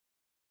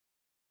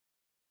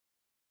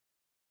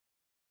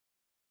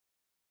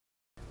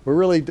We're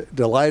really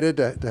delighted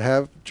to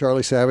have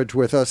Charlie Savage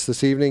with us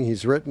this evening.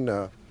 He's written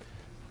a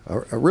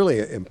really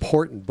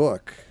important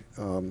book.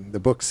 The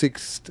book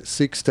seeks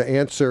to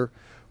answer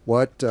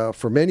what,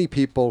 for many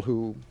people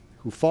who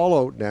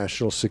follow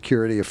national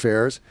security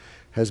affairs,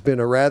 has been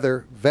a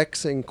rather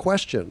vexing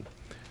question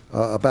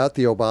about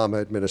the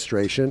Obama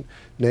administration,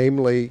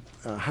 namely,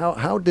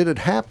 how did it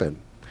happen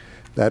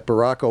that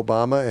Barack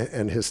Obama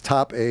and his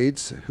top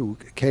aides, who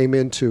came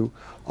into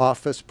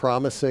office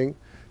promising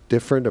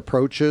different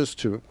approaches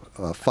to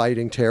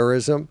fighting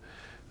terrorism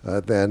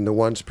than the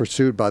ones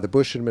pursued by the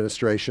Bush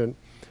administration,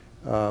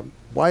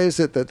 why is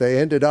it that they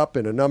ended up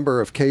in a number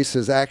of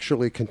cases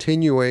actually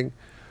continuing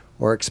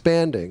or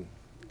expanding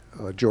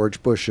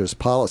George Bush's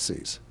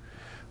policies?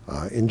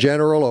 In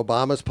general,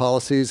 Obama's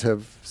policies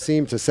have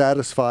seemed to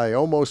satisfy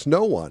almost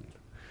no one.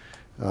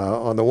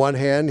 On the one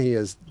hand, he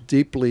has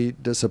deeply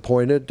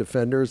disappointed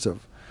defenders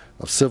of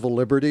civil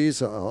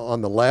liberties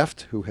on the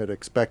left, who had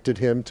expected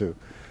him to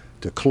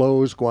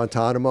close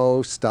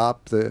Guantanamo,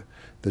 stop the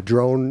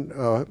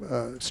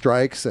drone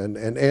strikes, and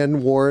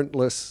end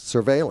warrantless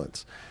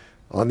surveillance.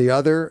 On the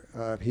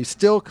other, he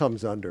still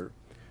comes under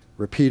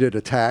repeated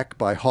attack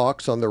by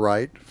hawks on the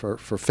right for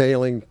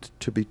failing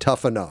to be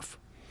tough enough.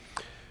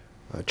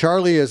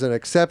 Charlie is an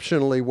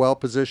exceptionally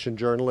well-positioned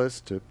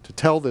journalist to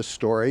tell this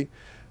story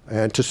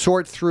and to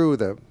sort through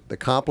the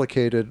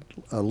complicated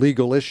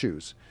legal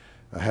issues,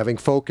 having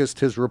focused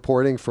his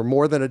reporting for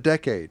more than a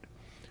decade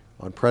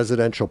on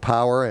presidential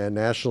power and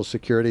national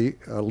security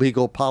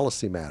legal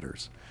policy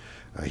matters.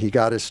 He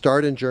got his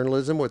start in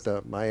journalism with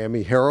the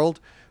Miami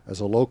Herald as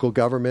a local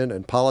government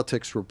and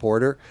politics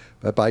reporter,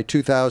 but by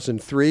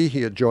 2003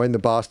 he had joined the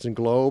Boston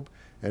Globe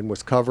and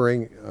was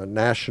covering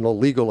national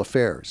legal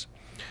affairs.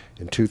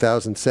 In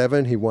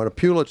 2007, he won a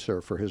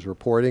Pulitzer for his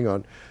reporting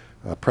on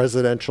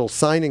presidential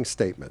signing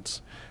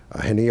statements.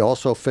 And he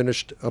also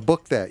finished a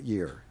book that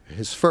year,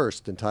 his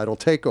first, entitled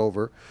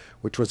Takeover,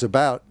 which was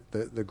about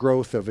the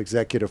growth of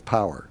executive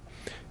power.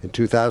 In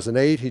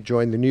 2008, he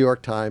joined the New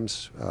York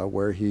Times,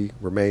 where he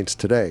remains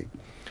today.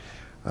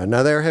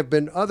 Now, there have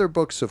been other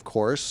books, of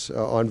course,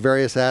 on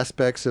various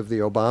aspects of the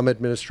Obama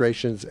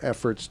administration's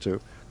efforts to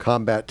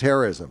combat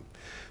terrorism.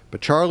 But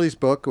Charlie's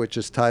book, which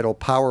is titled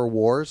Power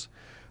Wars,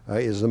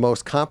 is the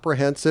most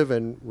comprehensive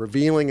and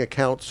revealing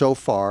account so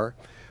far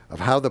of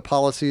how the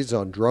policies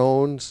on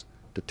drones,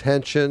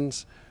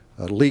 detentions,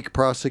 leak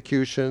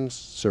prosecutions,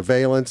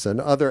 surveillance, and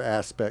other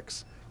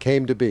aspects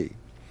came to be.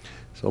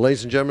 So,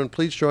 ladies and gentlemen,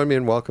 please join me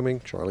in welcoming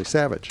Charlie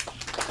Savage.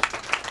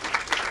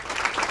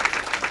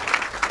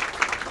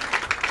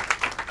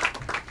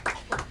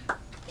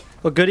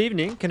 Well, good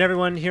evening. Can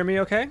everyone hear me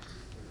okay?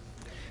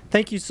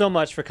 Thank you so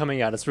much for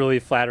coming out. It's really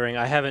flattering.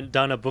 I haven't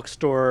done a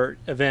bookstore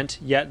event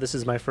yet. This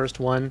is my first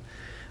one.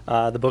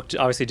 The book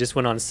obviously just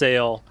went on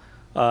sale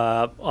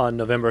on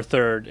November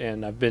 3rd,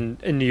 and I've been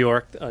in New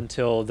York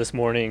until this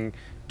morning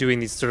doing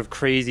these sort of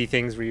crazy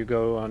things where you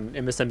go on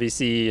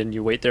MSNBC and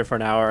you wait there for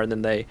an hour and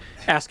then they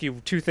ask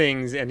you two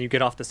things and you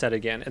get off the set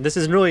again. And this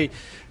is really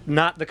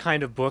not the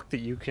kind of book that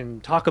you can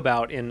talk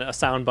about in a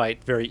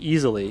soundbite very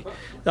easily.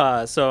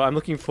 So I'm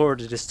looking forward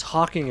to just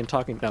talking and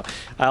talking. No,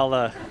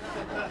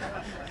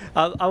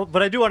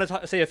 but I do want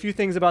to say a few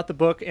things about the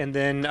book, and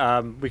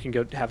then we can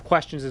go have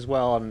questions as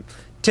well. And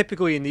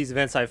typically in these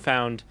events I've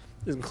found,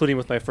 including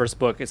with my first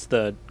book, it's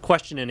the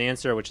question and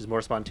answer, which is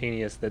more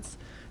spontaneous, that's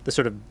the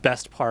sort of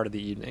best part of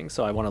the evening.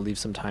 So I want to leave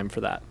some time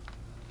for that.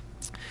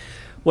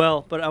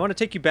 Well, but I want to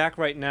take you back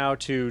right now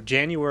to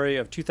January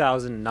of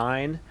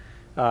 2009.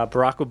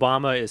 Barack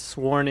Obama is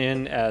sworn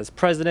in as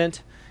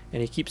president.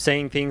 And he keeps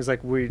saying things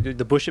like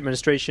the Bush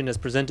administration has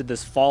presented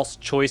this false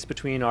choice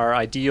between our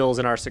ideals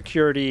and our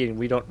security, and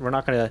we're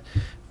not going to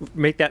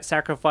make that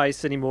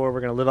sacrifice anymore.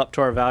 We're going to live up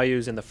to our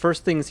values. And the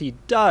first things he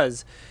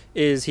does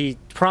is he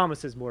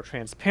promises more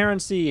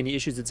transparency, and he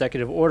issues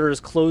executive orders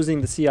closing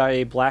the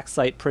CIA black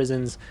site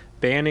prisons,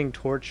 banning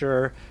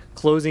torture,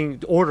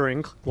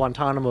 ordering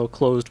Guantanamo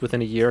closed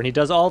within a year. And he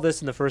does all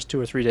this in the first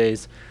 2 or 3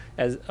 days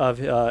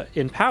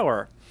in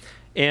power.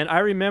 And I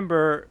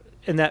remember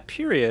in that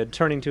period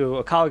turning to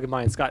a colleague of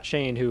mine, Scott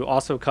Shane, who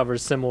also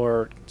covers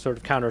similar sort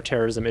of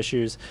counterterrorism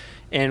issues,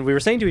 and we were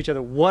saying to each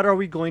other, what are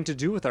we going to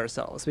do with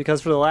ourselves? Because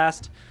for the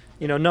last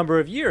number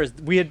of years,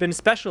 we had been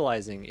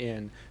specializing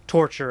in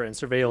torture and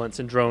surveillance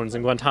and drones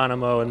and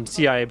Guantanamo and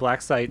CIA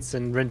black sites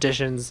and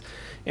renditions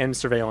and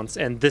surveillance,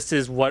 and this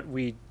is what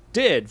we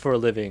did for a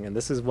living, and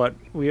this is what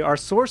our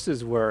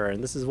sources were,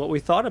 and this is what we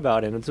thought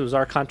about, and this was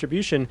our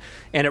contribution.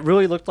 And it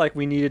really looked like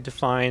we needed to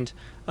find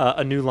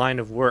a new line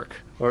of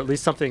work, or at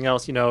least something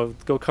else,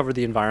 go cover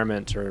the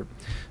environment or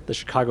the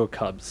Chicago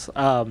Cubs.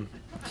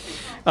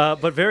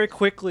 But very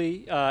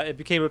quickly, it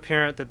became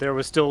apparent that there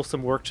was still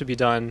some work to be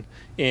done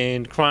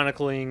in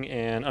chronicling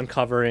and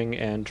uncovering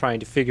and trying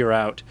to figure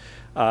out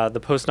the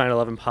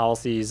post-9/11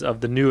 policies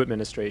of the new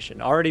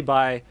administration. Already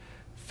by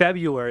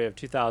February of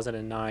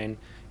 2009,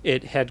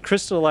 it had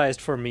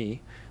crystallized for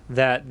me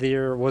that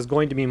there was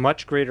going to be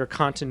much greater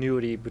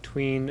continuity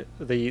between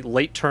the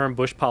late-term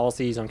Bush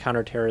policies on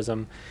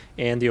counterterrorism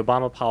and the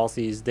Obama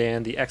policies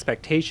than the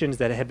expectations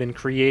that had been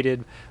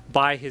created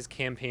by his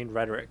campaign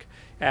rhetoric.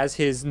 As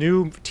his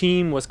new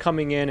team was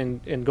coming in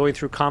and going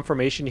through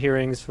confirmation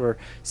hearings for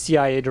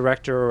CIA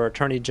director or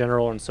attorney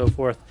general and so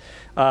forth,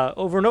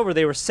 over and over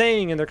they were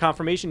saying in their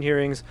confirmation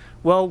hearings,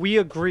 well, we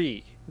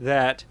agree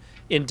that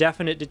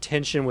indefinite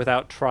detention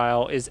without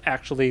trial is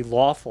actually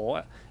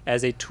lawful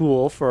as a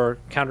tool for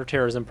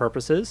counterterrorism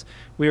purposes.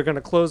 We are going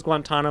to close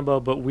Guantanamo,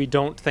 but we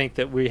don't think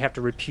that we have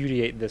to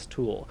repudiate this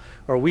tool.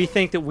 Or we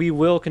think that we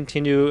will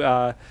continue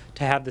to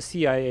have the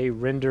CIA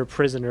render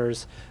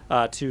prisoners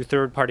to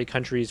third-party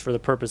countries for the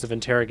purpose of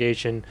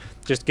interrogation,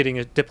 just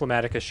getting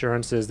diplomatic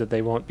assurances that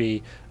they won't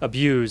be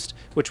abused,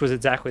 which was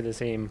exactly the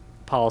same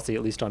policy,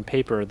 at least on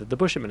paper, that the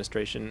Bush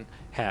administration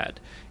had.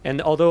 And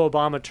although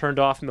Obama turned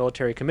off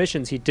military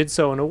commissions, he did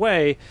so in a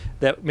way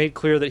that made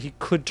clear that he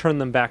could turn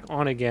them back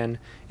on again,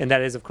 and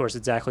that is, of course,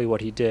 exactly what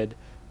he did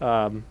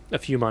a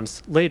few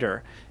months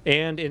later.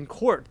 And in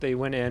court, they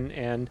went in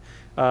and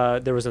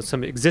there was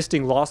some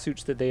existing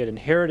lawsuits that they had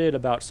inherited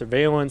about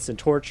surveillance and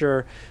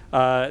torture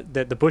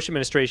that the Bush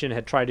administration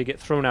had tried to get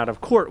thrown out of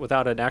court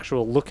without an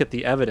actual look at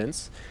the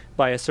evidence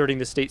by asserting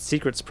the state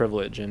secrets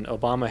privilege. And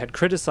Obama had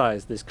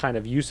criticized this kind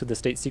of use of the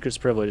state secrets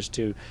privilege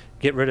to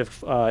get rid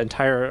of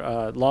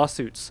entire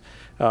lawsuits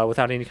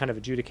without any kind of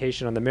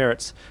adjudication on the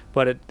merits.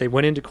 But they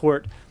went into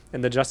court,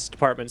 and the Justice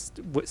Department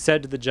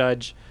said to the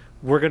judge,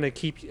 we're going to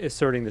keep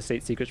asserting the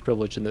state secrets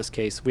privilege in this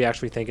case. We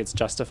actually think it's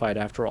justified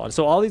after all. And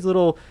so all these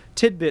little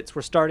tidbits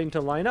were starting to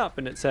line up,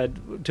 and it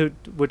said,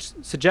 which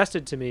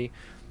suggested to me,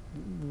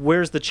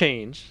 where's the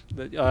change?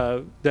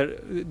 That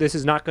this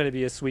is not going to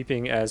be as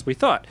sweeping as we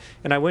thought.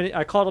 And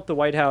I called up the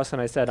White House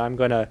and I said, I'm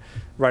going to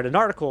write an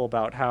article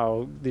about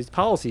how these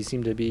policies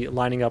seem to be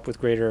lining up with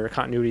greater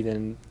continuity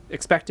than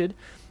expected.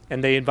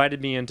 And they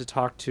invited me in to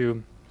talk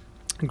to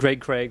Greg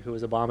Craig, who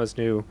was Obama's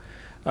new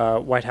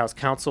White House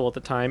counsel at the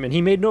time, and he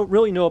made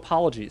really no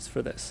apologies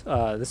for this.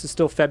 This is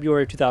still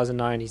February of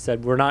 2009. He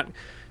said, we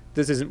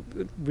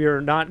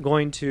are not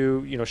going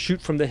to,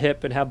 shoot from the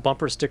hip and have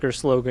bumper sticker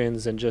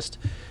slogans and just,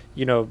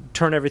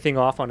 turn everything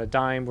off on a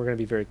dime. We're going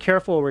to be very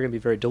careful. We're going to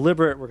be very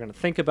deliberate. We're going to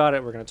think about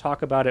it. We're going to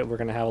talk about it. We're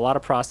going to have a lot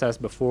of process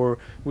before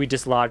we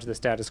dislodge the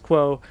status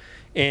quo.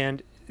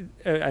 And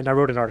I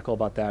wrote an article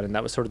about that, and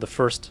that was sort of the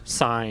first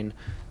sign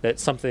that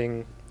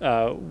something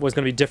was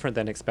going to be different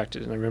than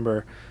expected. And I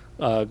remember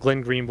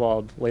Glenn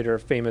Greenwald, later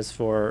famous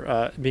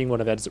for being one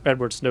of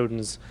Edward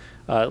Snowden's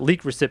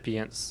leak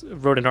recipients,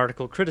 wrote an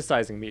article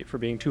criticizing me for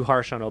being too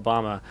harsh on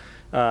Obama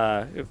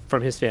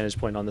from his vantage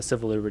point on the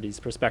civil liberties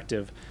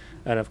perspective.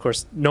 And of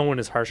course, no one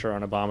is harsher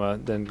on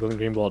Obama than Glenn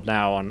Greenwald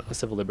now on a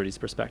civil liberties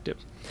perspective.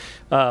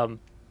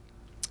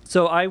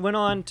 So I went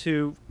on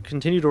to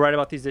continue to write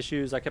about these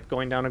issues. I kept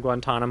going down to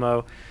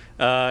Guantanamo,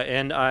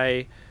 and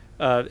I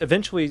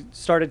eventually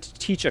started to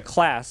teach a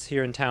class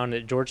here in town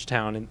at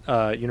Georgetown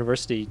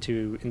University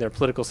in their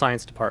political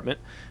science department.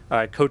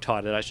 I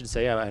co-taught it, I should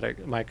say.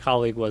 My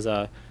colleague was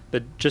the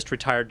just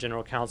retired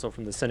general counsel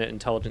from the Senate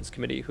Intelligence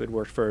Committee who had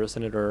worked for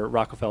Senator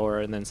Rockefeller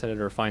and then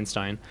Senator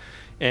Feinstein.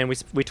 And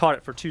we taught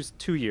it for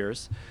two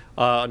years,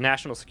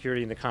 national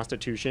security and the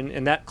Constitution.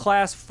 And that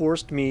class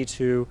forced me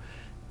to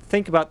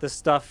think about this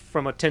stuff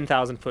from a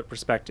 10,000-foot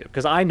perspective,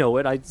 because I know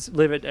it, I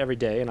live it every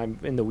day, and I'm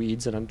in the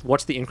weeds, and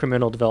what's the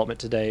incremental development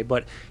today?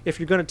 But if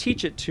you're going to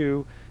teach it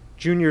to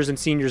juniors and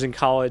seniors in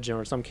college, or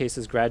in some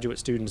cases graduate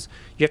students,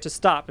 you have to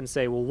stop and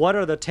say, well, what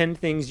are the 10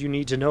 things you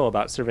need to know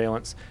about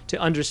surveillance to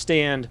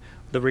understand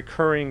the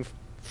recurring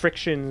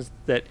frictions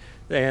that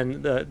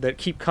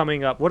keep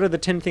coming up? What are the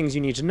 10 things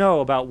you need to know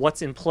about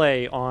what's in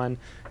play on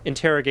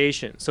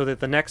interrogation, so that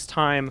the next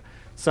time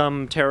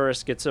some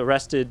terrorist gets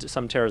arrested,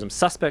 some terrorism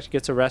suspect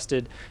gets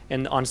arrested,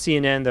 and on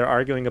CNN they're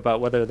arguing about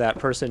whether that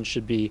person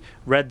should be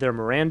read their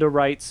Miranda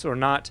rights or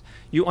not,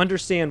 you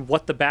understand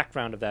what the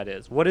background of that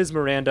is. What is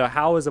Miranda?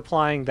 How is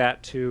applying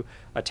that to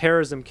a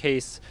terrorism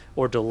case,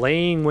 or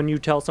delaying when you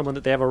tell someone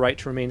that they have a right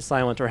to remain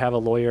silent or have a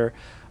lawyer?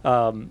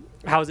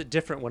 How is it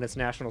different when it's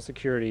national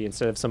security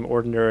instead of some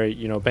ordinary,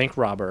 bank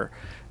robber?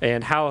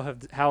 And how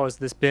has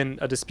this been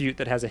a dispute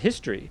that has a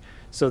history,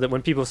 so that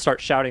when people start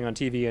shouting on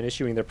TV and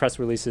issuing their press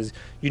releases,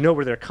 you know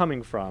where they're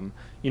coming from,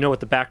 you know what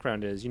the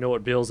background is, you know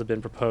what bills have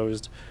been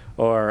proposed,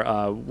 or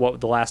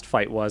what the last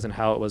fight was and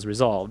how it was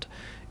resolved.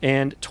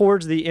 And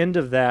towards the end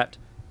of that,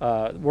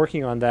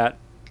 working on that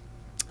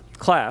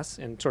class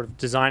and sort of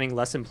designing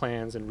lesson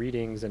plans and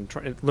readings and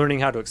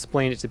learning how to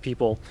explain it to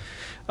people,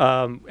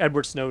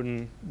 Edward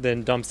Snowden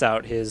then dumps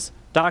out his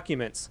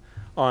documents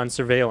on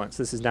surveillance.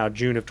 This is now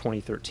June of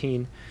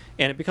 2013,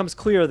 and it becomes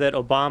clear that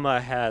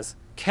Obama has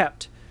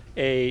kept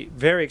a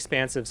very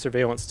expansive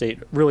surveillance state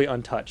really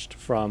untouched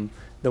from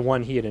the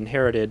one he had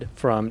inherited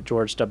from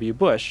George W.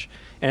 Bush.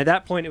 And at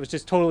that point, it was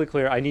just totally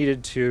clear I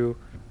needed to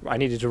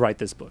write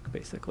this book,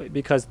 basically,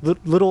 because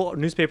little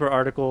newspaper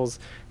articles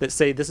that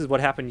say this is what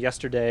happened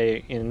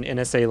yesterday in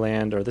NSA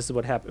land, or this is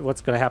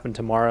what's going to happen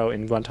tomorrow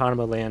in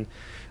Guantanamo land,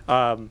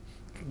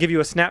 give you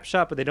a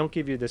snapshot, but they don't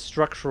give you the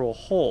structural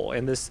whole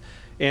and this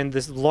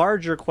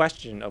larger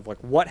question of like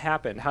what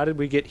happened. How did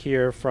we get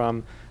here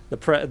from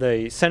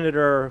the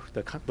senator,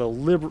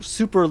 the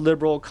super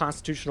liberal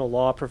constitutional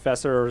law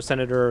professor or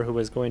senator who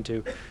was going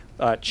to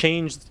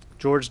change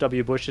George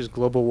W. Bush's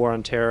global war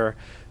on terror,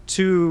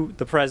 to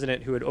the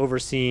president who had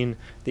overseen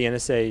the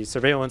NSA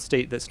surveillance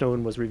state that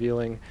Snowden was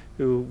revealing,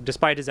 who,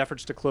 despite his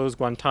efforts to close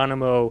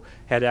Guantanamo,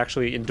 had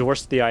actually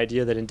endorsed the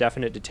idea that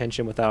indefinite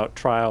detention without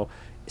trial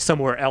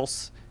somewhere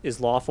else is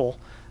lawful,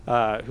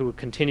 who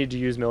continued to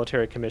use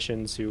military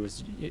commissions, who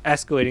was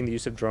escalating the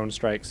use of drone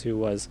strikes, who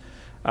was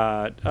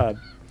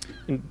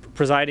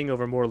presiding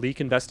over more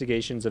leak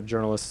investigations of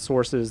journalist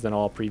sources than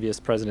all previous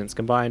presidents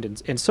combined,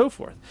 and so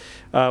forth.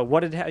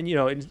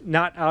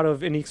 Not out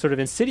of any sort of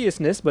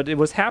insidiousness, but it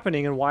was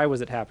happening, and why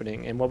was it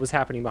happening, and what was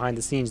happening behind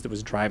the scenes that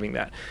was driving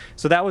that.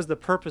 So that was the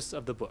purpose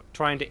of the book,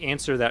 trying to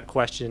answer that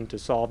question, to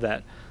solve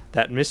that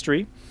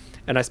mystery.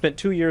 And I spent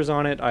 2 years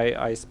on it.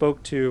 I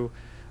spoke to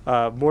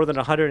more than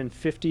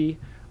 150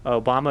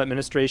 Obama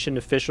administration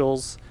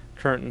officials,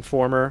 current and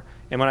former.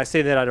 And when I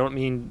say that, I don't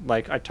mean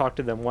like I talked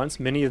to them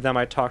once. Many of them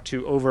I talked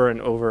to over and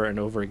over and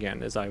over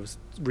again as I was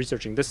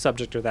researching this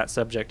subject or that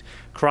subject,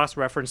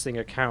 cross-referencing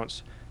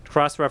accounts,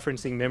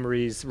 cross-referencing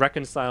memories,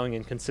 reconciling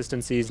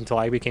inconsistencies until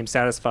I became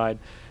satisfied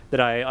that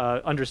I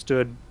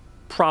understood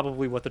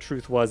probably what the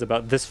truth was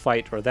about this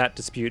fight or that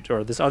dispute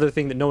or this other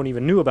thing that no one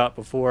even knew about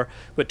before,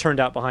 but turned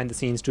out behind the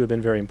scenes to have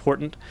been very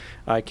important.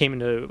 I came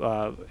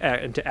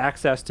into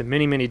access to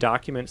many, many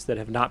documents that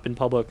have not been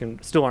public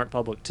and still aren't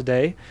public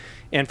today.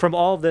 And from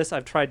all of this,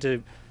 I've tried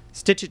to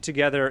stitch it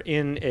together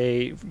in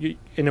a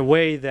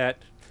way that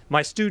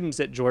my students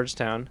at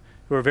Georgetown,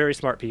 who are very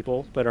smart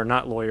people but are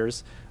not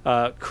lawyers,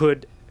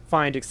 could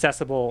find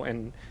accessible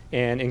and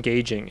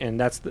engaging. And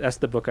that's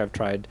the book I've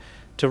tried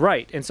to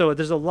write. And so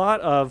there's a lot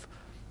of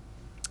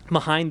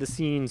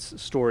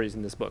behind-the-scenes stories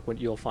in this book, what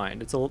you'll find.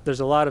 There's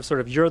a lot of sort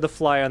of you're the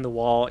fly on the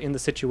wall in the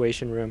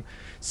Situation Room.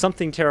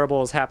 Something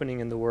terrible is happening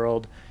in the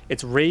world.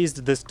 It's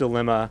raised this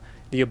dilemma.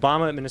 The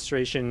Obama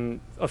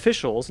administration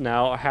officials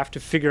now have to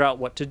figure out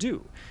what to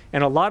do.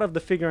 And a lot of the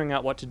figuring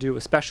out what to do,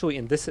 especially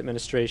in this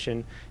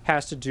administration,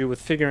 has to do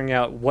with figuring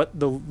out what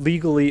the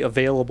legally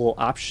available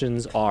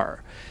options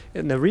are.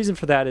 And the reason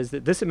for that is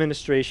that this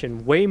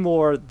administration, way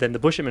more than the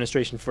Bush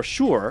administration for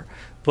sure,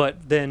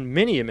 but than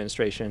many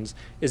administrations,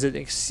 is an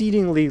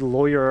exceedingly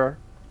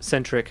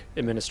lawyer-centric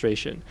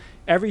administration.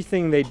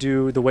 Everything they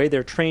do, the way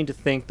they're trained to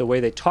think, the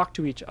way they talk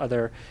to each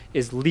other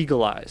is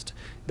legalized.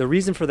 The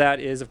reason for that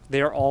is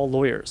they're all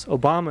lawyers.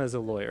 Obama is a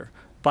lawyer.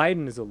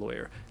 Biden is a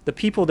lawyer. The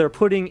people they're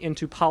putting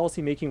into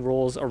policymaking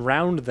roles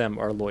around them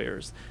are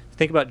lawyers.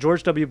 Think about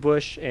George W.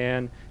 Bush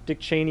and Dick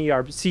Cheney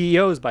are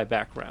CEOs by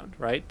background,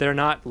 right? They're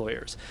not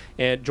lawyers.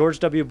 And George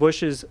W.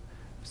 Bush's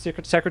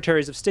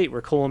secretaries of state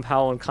were Colin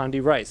Powell and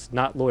Condi Rice,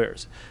 not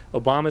lawyers.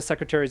 Obama's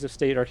secretaries of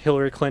state are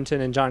Hillary Clinton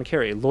and John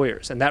Kerry,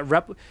 lawyers. And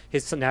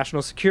his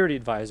national security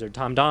advisor,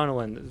 Tom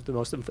Donilon, the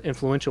most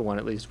influential one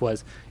at least,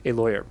 was a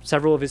lawyer.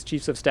 Several of his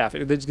chiefs of staff.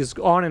 It just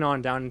on and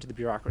on down into the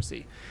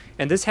bureaucracy.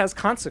 And this has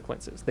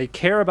consequences. They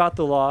care about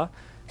the law.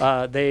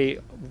 They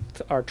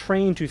are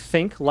trained to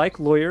think like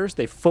lawyers.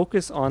 They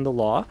focus on the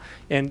law.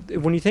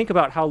 And when you think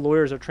about how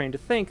lawyers are trained to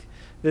think,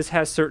 this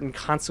has certain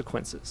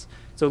consequences.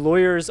 So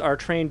lawyers are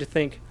trained to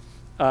think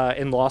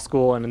in law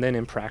school and then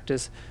in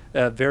practice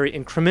very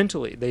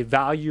incrementally. They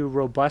value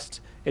robust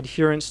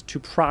adherence to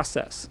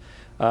process.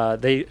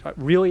 They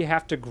really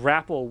have to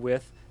grapple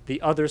with the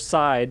other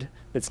side.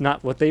 It's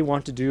not what they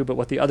want to do, but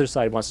what the other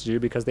side wants to do,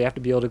 because they have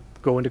to be able to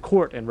go into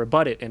court and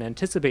rebut it and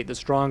anticipate the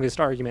strongest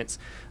arguments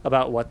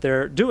about what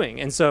they're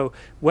doing. And so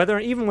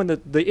even when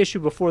the issue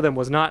before them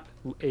was not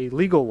a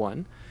legal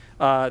one,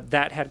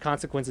 that had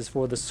consequences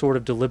for the sort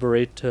of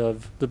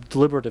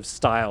deliberative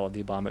style of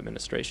the Obama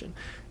administration.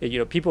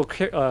 People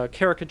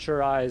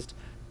caricaturized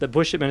the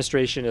Bush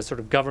administration as sort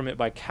of government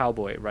by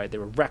cowboy, right? They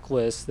were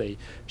reckless. They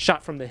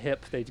shot from the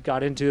hip. They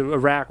got into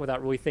Iraq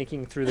without really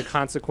thinking through the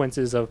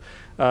consequences of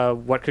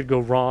what could go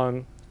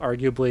wrong,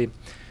 arguably.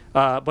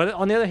 But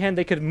on the other hand,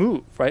 they could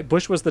move, right?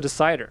 Bush was the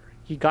decider.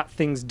 He got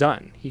things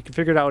done. He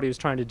figured out what he was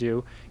trying to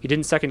do. He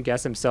didn't second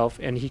guess himself,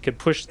 and he could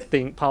push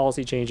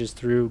policy changes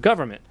through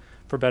government,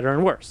 for better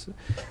and worse.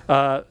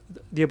 The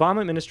Obama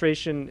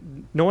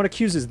administration, no one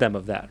accuses them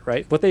of that,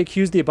 right? What they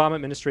accuse the Obama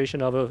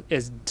administration of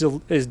is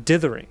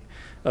dithering,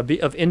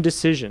 of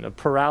indecision, of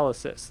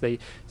paralysis. They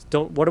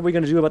don't. What are we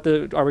going to do about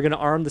are we going to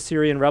arm the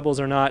Syrian rebels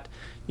or not?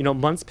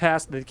 Months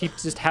pass. They keep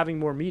just having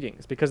more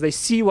meetings because they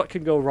see what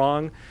could go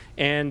wrong,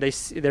 and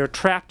they're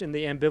trapped in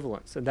the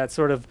ambivalence. And that's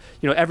sort of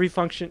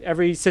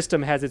every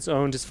system has its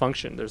own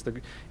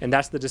dysfunction. And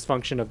that's the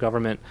dysfunction of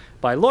government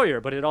by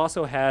lawyer. But it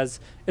also has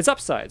its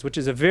upsides, which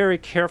is a very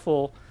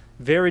careful,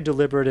 very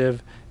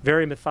deliberative,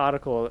 very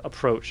methodical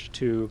approach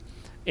to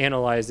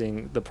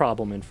analyzing the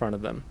problem in front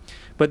of them.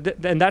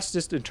 And that's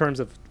just in terms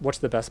of what's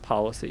the best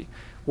policy.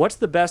 What's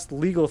the best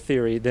legal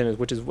theory then,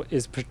 which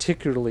is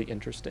particularly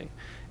interesting.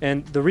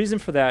 And the reason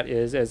for that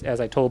is, as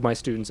I told my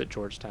students at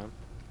Georgetown,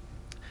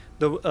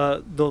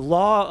 The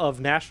law of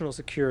national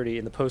security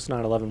in the post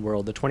 9/11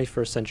 world, the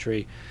 21st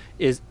century,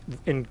 is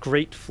in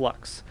great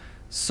flux.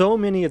 So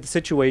many of the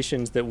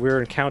situations that we're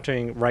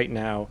encountering right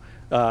now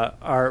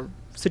are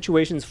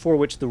situations for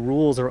which the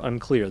rules are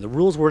unclear. The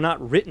rules were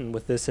not written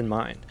with this in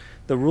mind.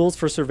 The rules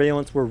for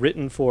surveillance were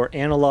written for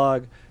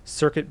analog,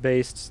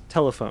 circuit-based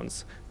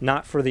telephones,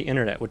 not for the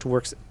internet, which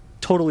works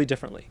totally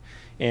differently.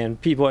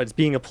 And people, it's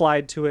being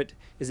applied to it.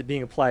 Is it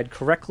being applied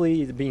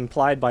correctly? Is it being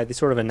applied by the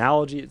sort of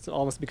analogy? It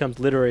almost becomes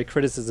literary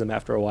criticism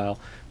after a while,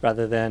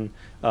 rather than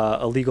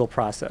a legal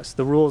process.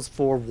 The rules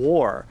for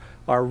war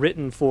are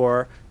written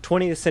for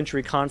 20th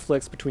century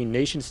conflicts between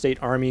nation-state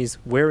armies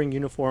wearing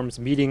uniforms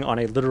meeting on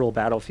a literal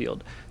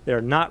battlefield.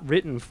 They're not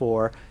written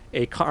for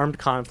a armed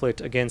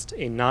conflict against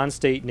a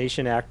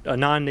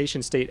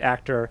non-nation state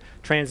actor,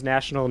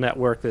 transnational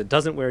network that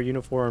doesn't wear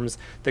uniforms,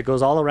 that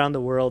goes all around the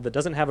world, that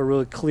doesn't have a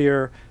really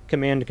clear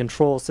command and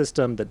control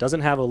system, that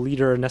doesn't have a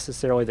leader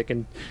necessarily that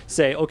can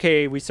say,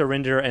 okay, we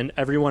surrender, and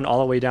everyone all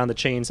the way down the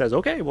chain says,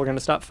 okay, we're going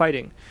to stop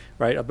fighting,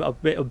 right?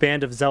 A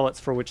band of zealots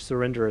for which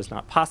surrender is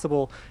not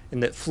possible,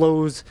 and that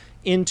flows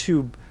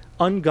into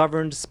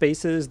ungoverned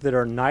spaces that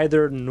are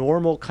neither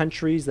normal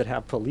countries that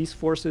have police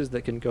forces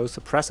that can go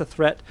suppress a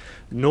threat,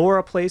 nor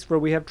a place where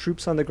we have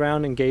troops on the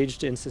ground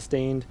engaged in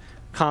sustained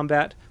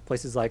combat.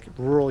 Places like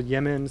rural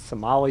Yemen,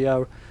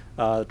 Somalia,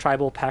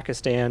 tribal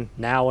Pakistan,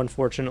 now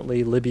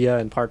unfortunately Libya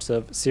and parts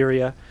of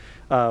Syria.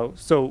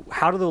 So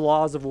how do the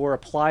laws of war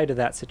apply to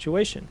that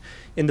situation?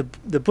 In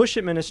the Bush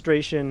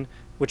administration,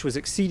 which was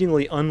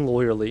exceedingly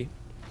unlawyerly,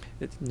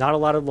 not a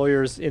lot of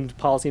lawyers in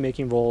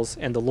policymaking roles,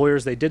 and the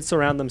lawyers they did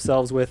surround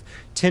themselves with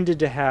tended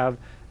to have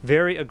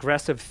very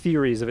aggressive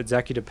theories of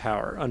executive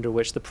power, under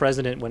which the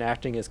president, when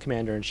acting as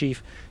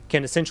commander-in-chief,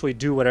 can essentially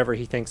do whatever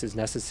he thinks is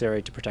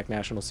necessary to protect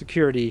national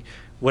security,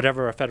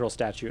 whatever a federal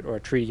statute or a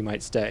treaty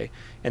might say.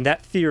 And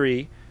that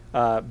theory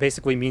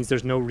basically means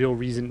there's no real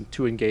reason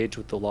to engage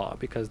with the law,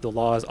 because the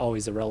law is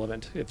always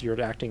irrelevant if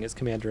you're acting as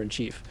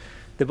commander-in-chief.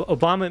 The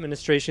Obama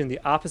administration, the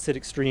opposite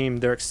extreme,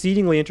 they're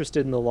exceedingly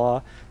interested in the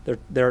law.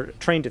 They're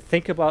trained to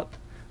think about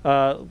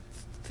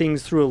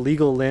things through a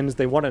legal lens.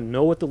 They want to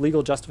know what the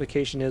legal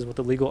justification is, what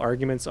the legal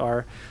arguments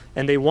are,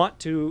 and they want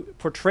to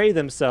portray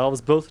themselves,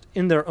 both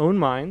in their own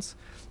minds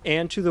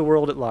and to the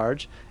world at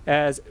large,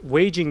 as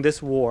waging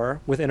this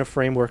war within a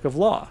framework of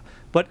law.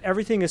 But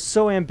everything is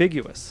so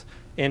ambiguous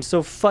and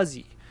so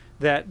fuzzy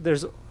that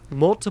there's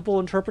multiple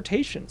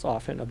interpretations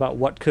often about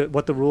what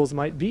the rules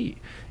might be,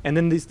 and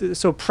then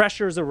so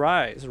pressures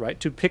arise, right,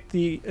 to pick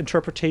the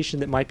interpretation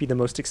that might be the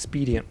most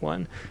expedient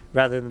one,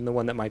 rather than the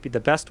one that might be the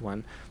best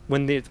one,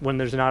 when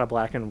there's not a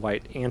black and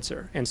white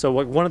answer. And so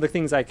one of the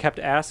things I kept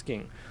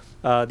asking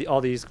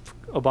all these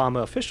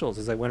Obama officials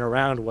as I went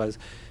around was,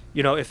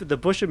 you know, if the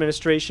Bush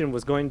administration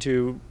was going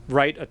to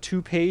write a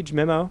 2-page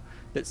memo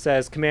that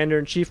says,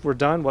 Commander-in-Chief, we're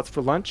done, what's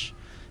for lunch?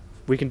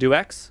 We can do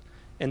X.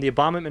 And the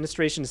Obama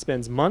administration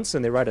spends months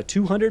and they write a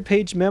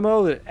 200-page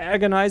memo that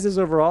agonizes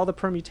over all the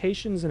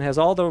permutations and has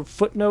all the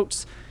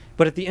footnotes,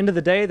 but at the end of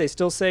the day they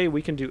still say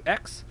we can do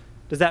X.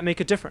 Does that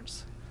make a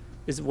difference?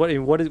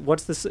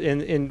 What's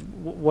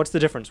the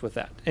difference with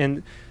that?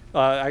 And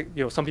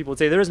some people would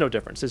say there is no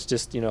difference. It's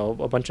just, you know,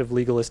 a bunch of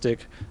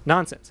legalistic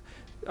nonsense.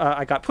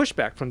 I got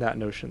pushback from that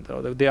notion,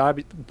 though.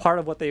 Part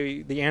of what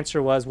the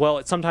answer was,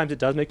 well, sometimes it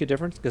does make a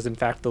difference, because in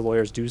fact the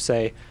lawyers do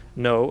say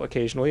no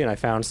occasionally, and I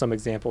found some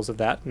examples of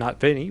that, not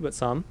many, but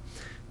some,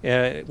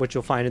 which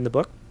you'll find in the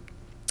book.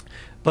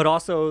 But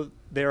also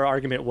their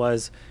argument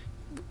was,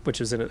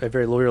 which is a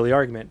very lawyerly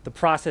argument, the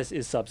process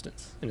is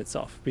substance in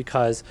itself,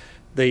 because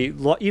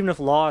even if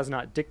law is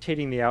not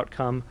dictating the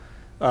outcome,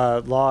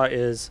 law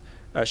is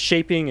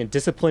shaping and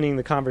disciplining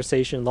the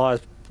conversation, law is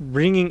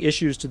bringing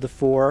issues to the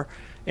fore,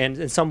 and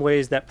in some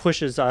ways that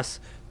pushes us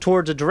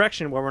towards a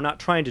direction where we're not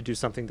trying to do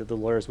something that the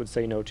lawyers would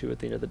say no to at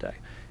the end of the day.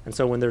 And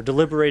so when they're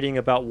deliberating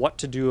about what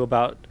to do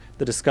about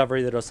the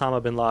discovery that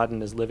Osama bin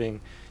Laden is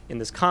living in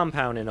this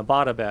compound in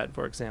Abbottabad,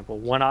 for example,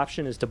 one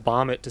option is to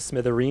bomb it to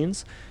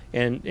smithereens,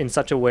 and in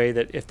such a way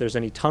that if there's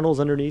any tunnels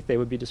underneath, they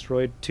would be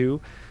destroyed too.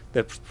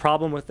 The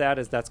problem with that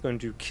is that's going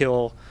to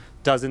kill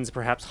dozens,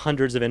 perhaps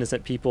hundreds of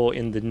innocent people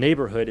in the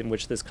neighborhood in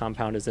which this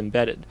compound is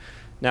embedded.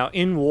 Now,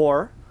 in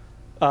war,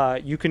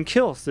 you can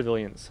kill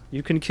civilians.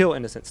 You can kill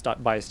innocent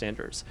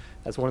bystanders.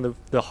 That's one of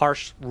the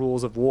harsh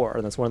rules of war,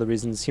 and that's one of the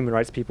reasons human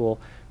rights people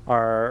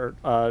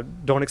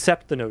don't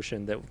accept the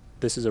notion that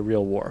this is a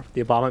real war.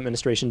 The Obama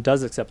administration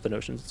does accept the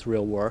notion it's a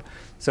real war.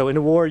 So in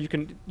a war, you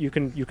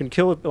can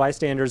kill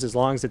bystanders as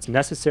long as it's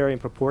necessary and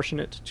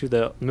proportionate to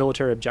the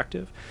military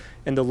objective.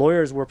 And the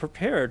lawyers were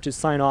prepared to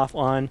sign off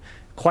on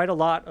quite a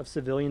lot of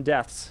civilian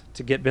deaths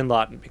to get bin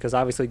Laden, because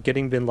obviously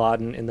getting bin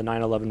Laden in the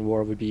 9/11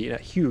 war would be a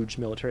huge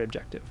military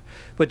objective.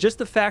 But just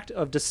the fact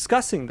of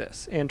discussing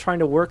this and trying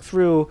to work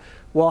through,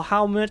 well,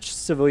 how much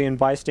civilian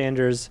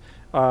bystanders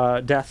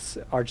deaths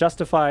are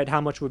justified,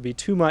 how much would be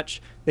too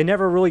much, they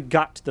never really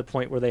got to the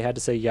point where they had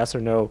to say yes or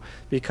no,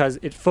 because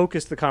it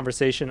focused the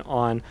conversation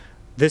on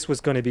this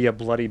was going to be a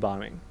bloody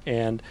bombing.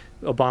 And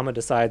Obama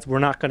decides, we're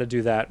not going to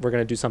do that. We're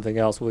going to do something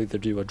else. We'll either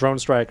do a drone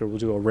strike or we'll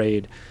do a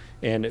raid.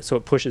 And so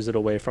it pushes it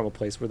away from a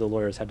place where the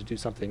lawyers had to do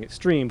something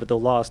extreme, but the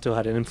law still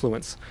had an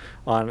influence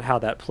on how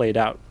that played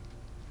out.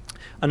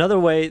 Another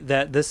way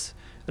that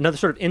another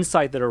sort of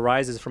insight that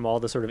arises from all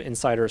the sort of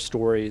insider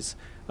stories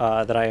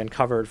that I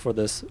uncovered for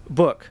this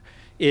book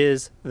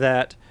is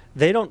that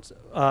they don't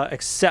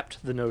accept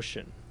the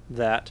notion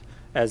that,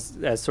 as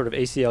sort of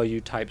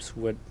ACLU types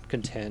would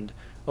contend,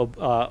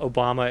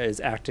 Obama is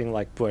acting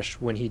like Bush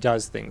when he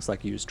does things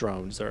like use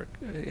drones or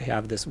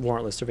have this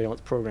warrantless surveillance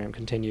program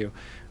continue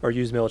or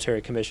use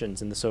military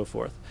commissions and so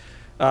forth.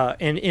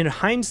 And in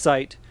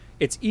hindsight,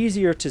 it's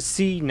easier to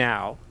see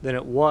now than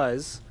it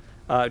was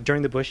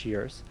during the Bush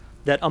years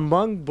that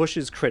among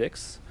Bush's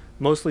critics,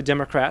 mostly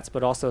Democrats,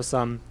 but also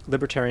some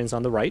libertarians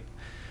on the right,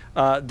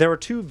 there were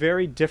two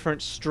very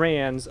different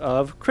strands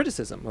of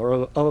criticism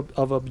or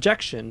of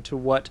objection to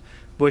what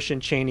Bush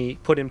and Cheney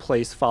put in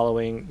place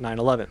following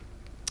 9/11.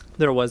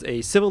 There was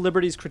a civil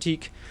liberties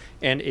critique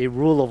and a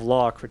rule of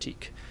law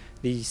critique.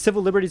 The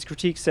civil liberties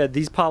critique said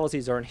these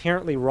policies are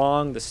inherently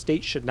wrong. The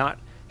state should not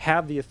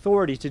have the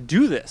authority to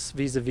do this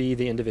vis-a-vis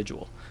the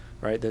individual.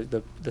 Right?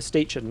 The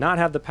state should not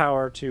have the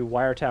power to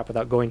wiretap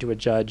without going to a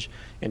judge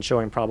and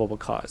showing probable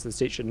cause. The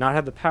state should not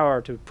have the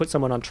power to put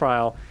someone on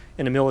trial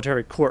in a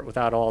military court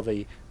without all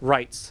the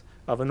rights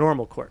of a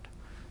normal court.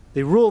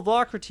 The rule of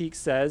law critique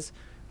says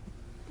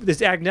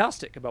is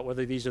agnostic about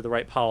whether these are the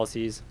right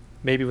policies,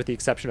 maybe with the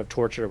exception of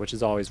torture, which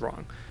is always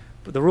wrong.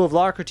 But the rule of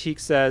law critique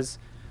says,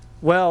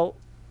 well,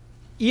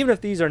 even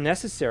if these are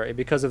necessary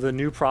because of the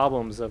new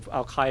problems of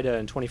al-Qaeda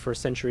and 21st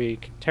century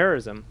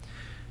terrorism,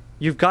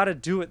 you've got to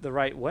do it the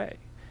right way.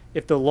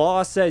 If the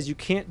law says you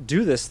can't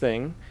do this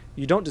thing,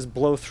 you don't just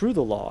blow through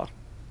the law.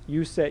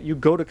 You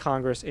go to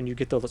Congress and you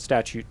get the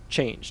statute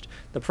changed.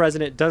 The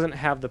president doesn't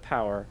have the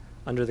power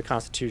under the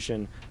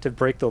Constitution to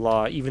break the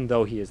law, even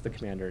though he is the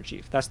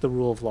commander-in-chief. That's the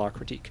rule of law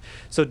critique.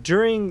 So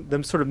during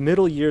the sort of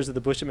middle years of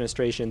the Bush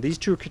administration, these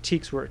two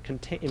critiques were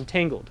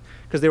entangled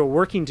because they were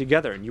working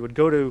together. And you would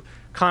go to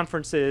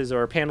conferences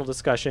or panel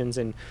discussions,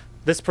 and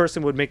this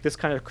person would make this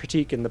kind of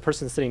critique, and the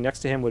person sitting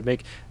next to him would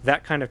make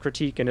that kind of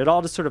critique, and it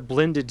all just sort of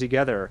blended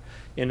together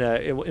in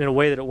a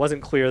way that it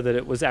wasn't clear that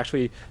it was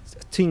actually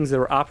things that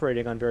were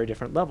operating on very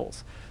different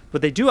levels.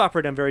 But they do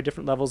operate on very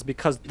different levels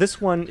because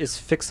this one is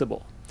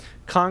fixable.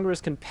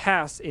 Congress can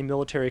pass a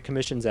Military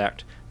Commissions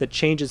Act that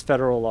changes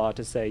federal law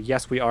to say,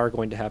 yes, we are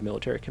going to have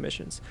military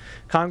commissions.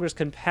 Congress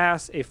can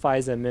pass a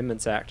FISA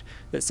Amendments Act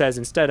that says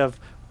instead of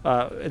a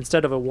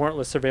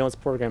warrantless surveillance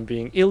program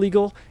being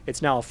illegal,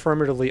 it's now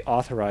affirmatively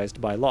authorized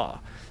by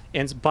law.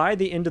 And by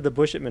the end of the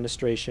Bush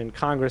administration,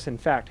 Congress, in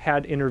fact,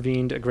 had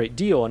intervened a great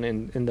deal.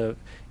 And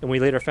we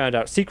later found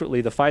out secretly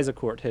the FISA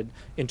court had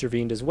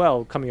intervened as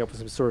well, coming up with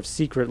some sort of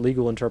secret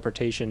legal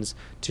interpretations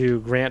to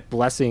grant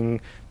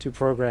blessing to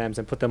programs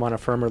and put them on a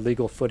firmer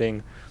legal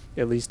footing,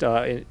 at least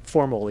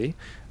formally,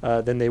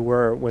 than they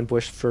were when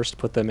Bush first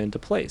put them into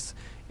place.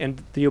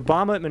 And the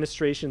Obama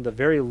administration, the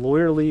very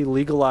lawyerly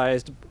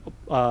legalized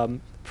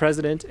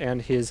president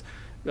and his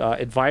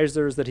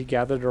advisors that he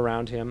gathered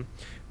around him,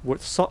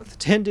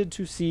 tended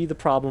to see the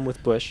problem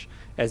with Bush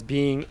as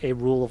being a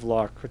rule of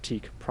law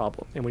critique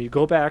problem. And when you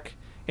go back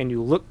and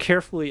you look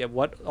carefully at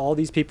what all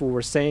these people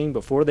were saying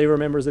before they were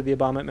members of the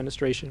Obama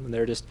administration, when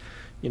they're just,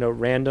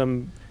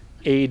 random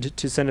aide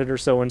to Senator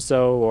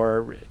so-and-so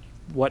or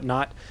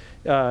whatnot,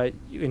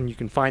 and you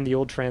can find the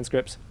old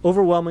transcripts,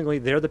 overwhelmingly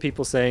they're the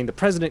people saying the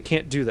president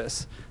can't do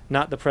this,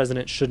 not the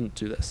president shouldn't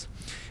do this.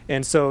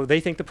 And so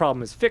they think the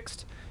problem is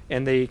fixed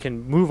and they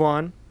can move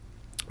on.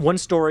 One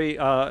story,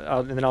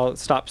 and then I'll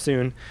stop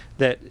soon,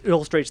 that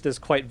illustrates this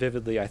quite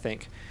vividly, I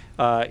think,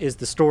 is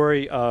the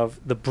story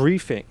of the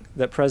briefing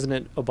that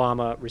President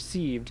Obama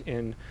received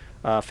in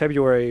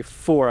February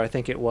 4, I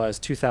think it was,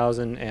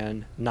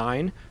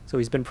 2009. So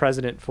he's been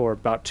president for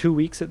about 2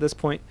 weeks at this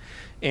point.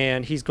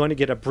 And he's going to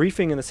get a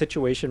briefing in the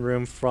Situation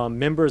Room from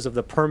members of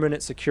the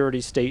permanent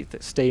security state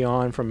that stay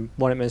on from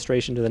one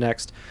administration to the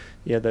next,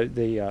 the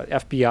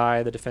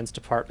FBI, the Defense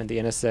Department, the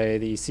NSA,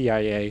 the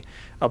CIA,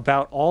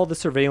 about all the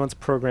surveillance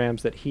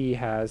programs that he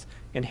has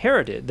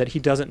inherited that he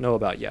doesn't know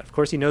about yet. Of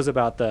course, he knows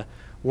about the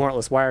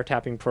warrantless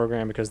wiretapping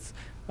program because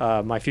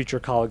my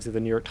future colleagues at the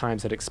New York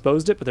Times had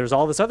exposed it, but there's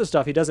all this other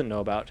stuff he doesn't know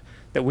about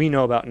that we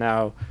know about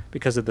now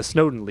because of the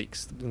Snowden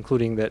leaks,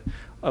 including that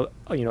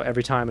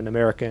every time an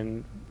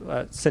American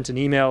sent an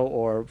email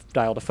or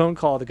dialed a phone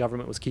call, the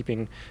government was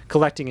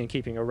collecting and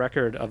keeping a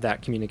record of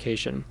that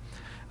communication.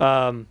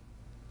 And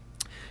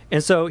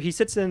so he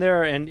sits in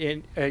there and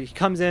he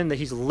comes in, that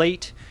he's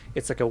late.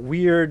 It's like a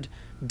weird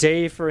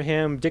day for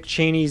him. Dick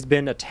Cheney's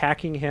been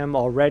attacking him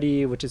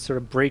already, which is sort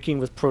of breaking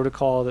with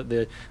protocol that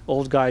the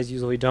old guys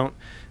usually don't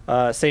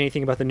say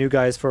anything about the new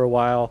guys for a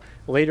while.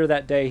 Later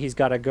that day, he's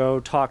got to go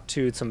talk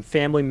to some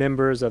family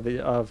members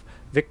of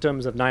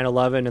victims of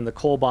 9/11 and the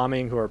Cole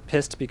bombing who are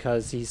pissed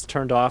because he's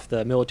turned off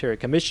the military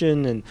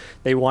commission and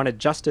they wanted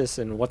justice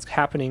and what's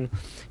happening.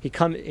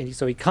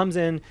 So he comes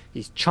in,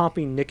 he's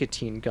chomping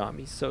nicotine gum.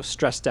 He's so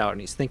stressed out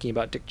and he's thinking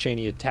about Dick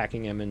Cheney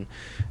attacking him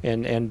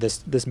and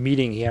this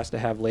meeting he has to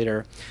have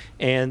later.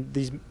 And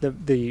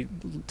the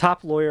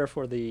top lawyer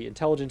for the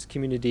intelligence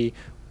community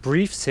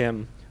briefs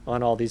him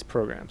on all these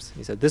programs.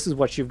 He said, this is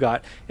what you've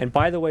got. And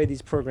by the way,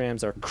 these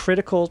programs are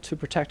critical to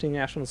protecting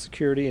national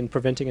security and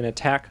preventing an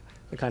attack,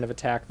 the kind of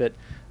attack that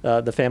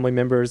the family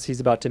members he's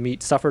about to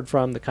meet suffered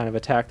from, the kind of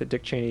attack that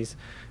Dick Cheney's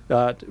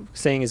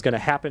saying is going to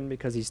happen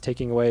because he's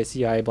taking away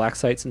CIA black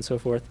sites and so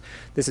forth.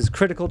 This is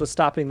critical to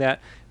stopping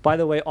that. By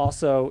the way,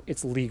 also,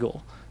 it's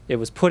legal. It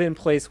was put in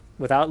place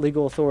without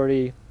legal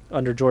authority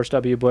under George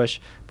W. Bush,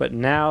 but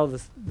now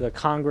the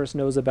Congress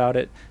knows about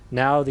it.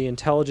 Now the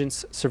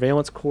Intelligence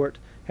Surveillance Court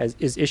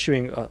is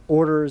issuing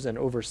orders and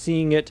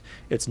overseeing it.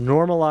 It's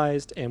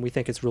normalized, and we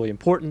think it's really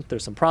important.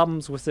 There's some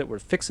problems with it. We're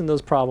fixing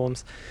those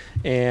problems,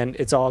 and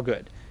it's all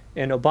good.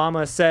 And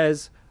Obama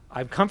says,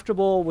 I'm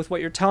comfortable with what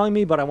you're telling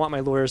me, but I want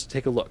my lawyers to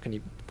take a look. And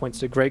he points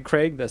to Greg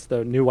Craig, that's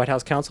the new White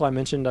House counsel I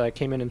mentioned I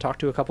came in and talked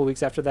to a couple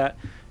weeks after that.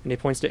 And he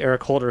points to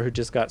Eric Holder, who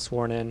just got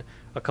sworn in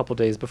a couple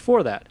days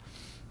before that.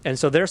 And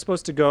so they're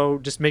supposed to go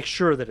just make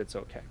sure that it's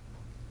okay.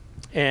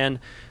 And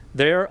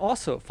they're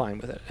also fine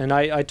with it. And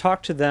I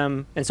talked to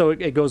them, and so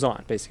it goes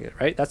on, basically,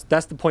 right?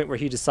 That's the point where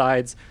he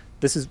decides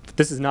this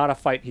is not a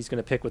fight he's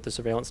going to pick with the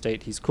surveillance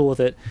state. He's cool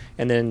with it.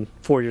 And then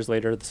 4 years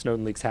later, the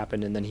Snowden leaks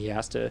happen, and then he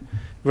has to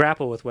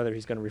grapple with whether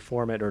he's going to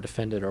reform it or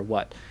defend it or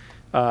what.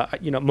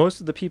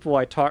 Most of the people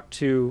I talked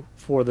to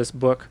for this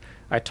book,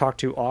 I talked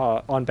to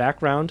on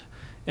background,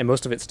 and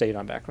most of it stayed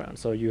on background.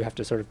 So you have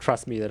to sort of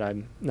trust me that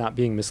I'm not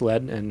being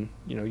misled, and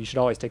you should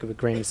always take it with a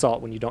grain of salt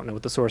when you don't know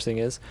what the sourcing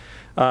is.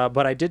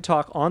 But I did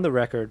talk on the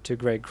record to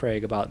Greg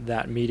Craig about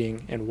that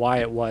meeting and why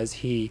it was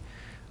he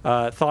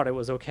thought it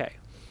was okay.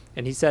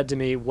 And he said to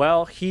me,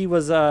 well, he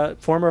was a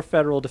former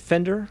federal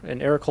defender, and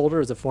Eric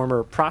Holder is a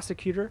former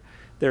prosecutor.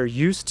 They're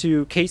used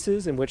to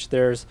cases in which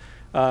there's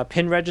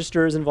PIN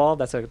registers involved.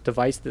 That's a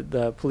device that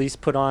the police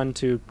put on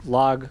to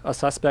log a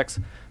suspect's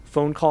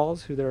phone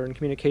calls, who they're in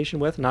communication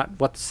with, not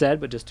what's said,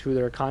 but just who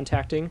they're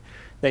contacting.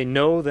 They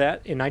know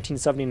that in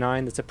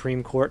 1979, the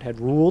Supreme Court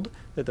had ruled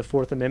that the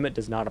Fourth Amendment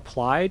does not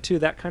apply to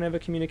that kind of a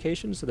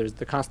communication. So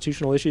the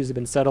constitutional issues have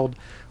been settled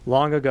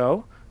long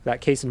ago. That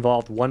case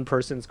involved one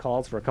person's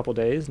calls for a couple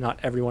days, not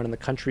everyone in the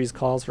country's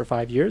calls for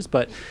 5 years.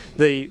 But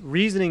the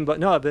reasoning,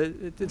 but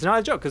it's not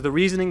a joke, because the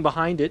reasoning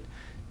behind it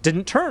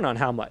didn't turn on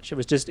how much. It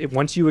was just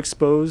once you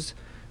expose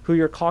who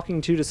you're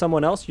talking to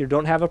someone else, you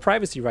don't have a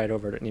privacy right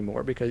over it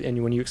anymore.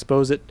 And when you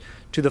expose it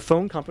to the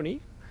phone company,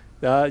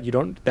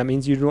 that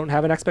means you don't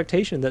have an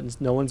expectation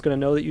that no one's going to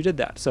know that you did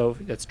that. So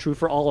that's true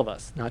for all of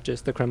us, not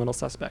just the criminal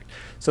suspect.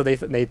 So they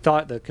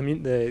thought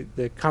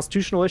the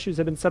constitutional issues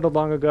had been settled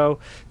long ago.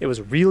 It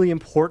was really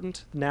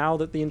important now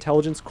that the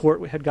intelligence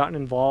court had gotten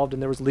involved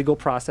and there was legal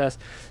process,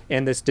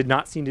 and this did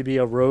not seem to be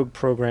a rogue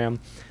program.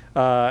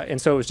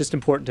 And so it was just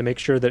important to make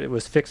sure that it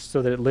was fixed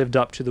so that it lived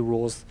up to the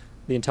rules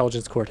the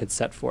intelligence court had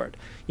set for it.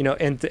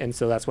 And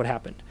so that's what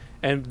happened.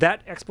 And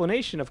that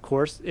explanation, of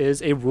course,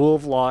 is a rule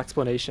of law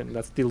explanation.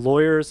 That's the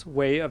lawyer's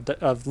way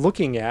of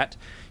looking at,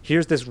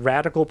 here's this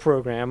radical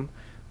program,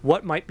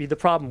 what might be the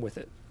problem with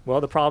it?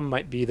 Well, the problem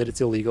might be that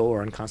it's illegal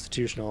or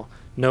unconstitutional.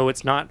 No,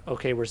 it's not.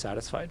 Okay, we're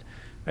satisfied.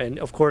 And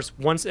of course,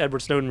 once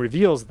Edward Snowden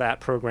reveals that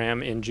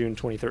program in June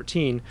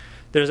 2013,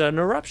 there's an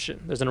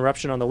eruption. There's an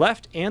eruption on the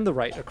left and the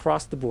right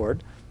across the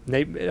board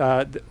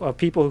of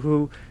people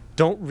who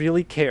don't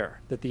really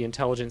care that the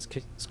intelligence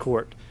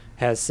court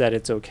has said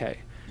it's okay.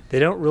 They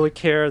don't really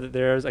care that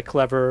there's a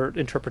clever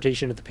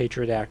interpretation of the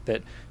Patriot Act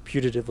that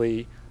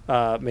putatively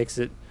makes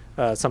it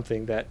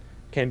something that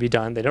can be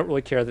done. They don't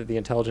really care that the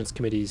intelligence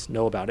committees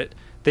know about it.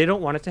 They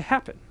don't want it to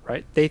happen,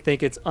 right? They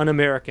think it's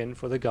un-American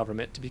for the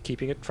government to be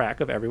keeping a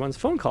track of everyone's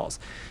phone calls.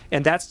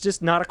 And that's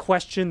just not a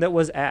question that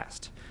was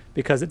asked,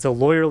 because it's a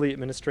lawyerly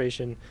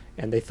administration,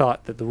 and they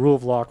thought that the rule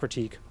of law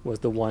critique was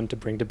the one to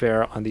bring to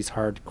bear on these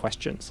hard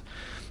questions.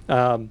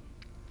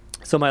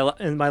 So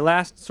my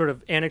last sort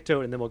of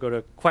anecdote, and then we'll go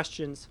to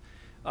questions,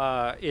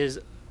 is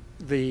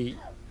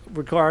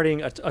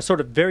regarding a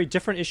sort of very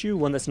different issue,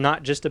 one that's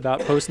not just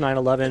about post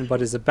 9/11,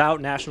 but is about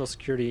national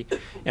security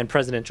and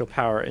presidential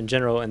power in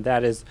general, and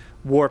that is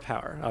war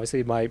power.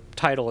 Obviously, my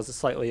title is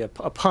slightly a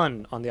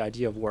pun on the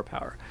idea of war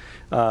power.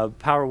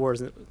 Power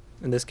wars,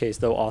 in this case,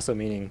 though, also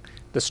meaning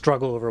the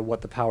struggle over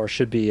what the power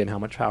should be and how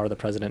much power the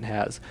president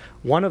has.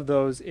 One of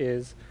those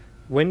is,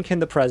 when can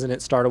the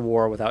president start a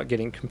war without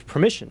getting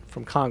permission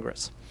from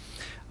Congress?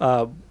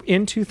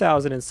 In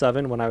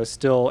 2007, when I was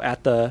still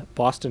at the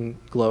Boston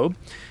Globe,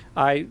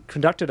 I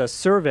conducted a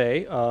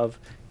survey of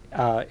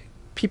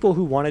people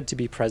who wanted to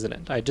be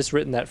president. I had just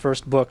written that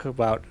first book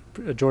about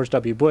George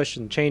W. Bush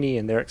and Cheney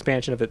and their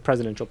expansion of the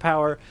presidential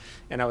power,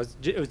 and it was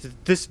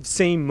this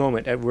same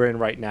moment that we're in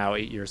right now,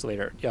 8 years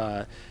later.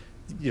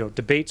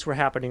 Debates were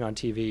happening on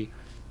TV.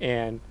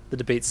 And the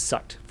debates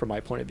sucked from my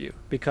point of view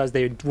because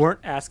they weren't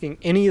asking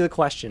any of the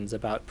questions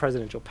about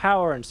presidential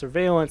power and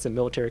surveillance and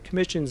military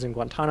commissions and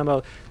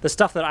Guantanamo, the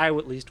stuff that I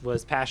at least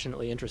was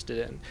passionately interested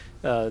in.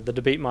 The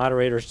debate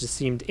moderators just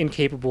seemed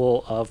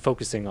incapable of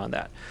focusing on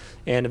that.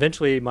 And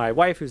eventually my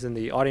wife, who's in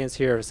the audience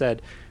here,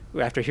 said,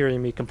 after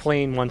hearing me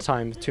complain one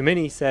time too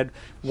many, said,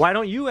 "Why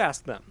don't you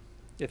ask them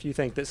if you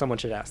think that someone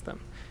should ask them?"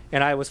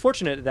 And I was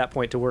fortunate at that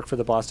point to work for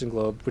the Boston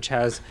Globe, which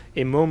has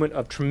a moment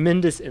of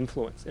tremendous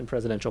influence in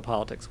presidential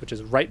politics, which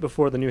is right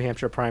before the New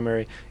Hampshire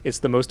primary. It's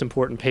the most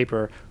important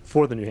paper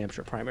for the New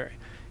Hampshire primary.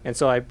 And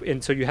so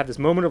you have this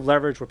moment of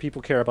leverage where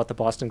people care about the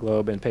Boston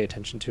Globe and pay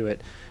attention to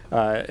it.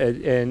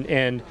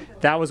 And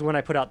that was when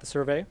I put out the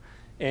survey.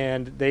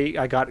 And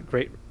I got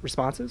great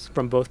responses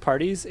from both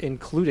parties,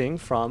 including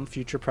from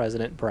future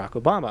President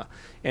Barack Obama.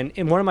 And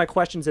one of my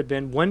questions had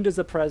been, when does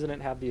the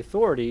president have the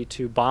authority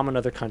to bomb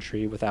another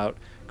country without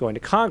going to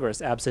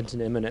Congress, absent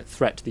an imminent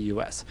threat to the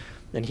U.S.?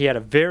 And he had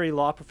a very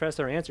law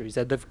professor answer. He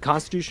said the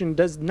Constitution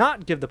does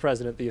not give the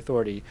president the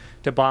authority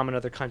to bomb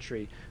another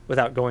country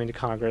without going to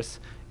Congress,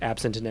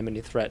 absent an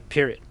imminent threat,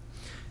 period.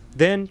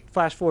 Then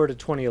flash forward to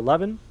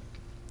 2011.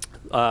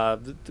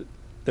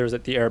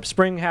 The Arab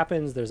Spring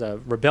happens. There's a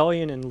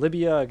rebellion in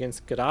Libya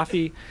against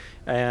Gaddafi,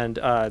 and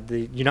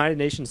the United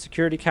Nations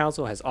Security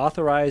Council has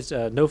authorized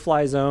a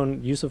no-fly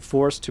zone use of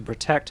force to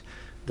protect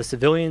the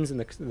civilians in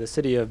the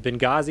city of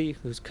Benghazi,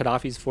 whose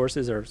Gaddafi's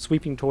forces are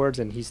sweeping towards,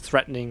 and he's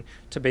threatening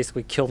to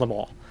basically kill them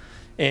all.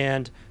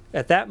 And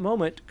at that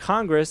moment,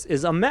 Congress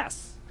is a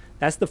mess.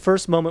 That's the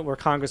first moment where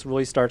Congress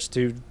really starts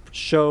to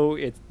show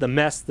the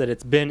mess that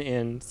it's been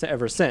in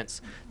ever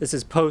since. This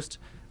is post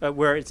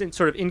where it's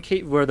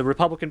where the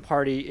Republican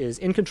Party is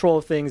in control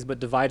of things but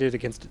divided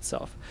against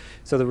itself.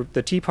 So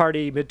the Tea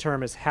Party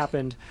midterm has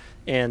happened,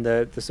 and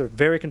the sort of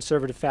very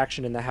conservative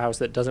faction in the House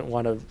that doesn't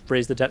want to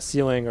raise the debt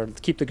ceiling or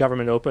keep the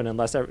government open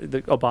unless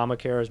the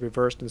Obamacare is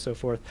reversed and so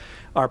forth,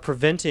 are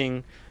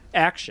preventing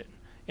action.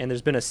 And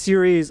there's been a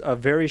series of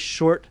very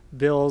short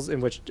bills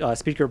in which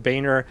Speaker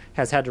Boehner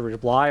has had to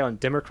rely on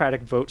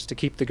Democratic votes to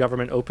keep the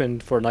government open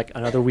for like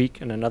another week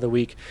and another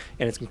week.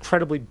 And it's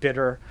incredibly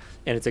bitter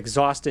and it's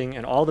exhausting.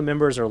 And all the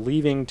members are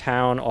leaving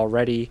town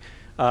already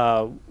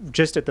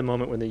just at the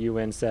moment when the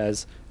UN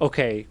says,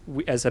 okay,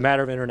 as a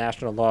matter of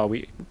international law,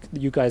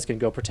 you guys can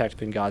go protect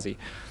Benghazi.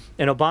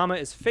 And Obama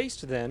is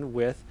faced then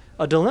with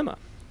a dilemma.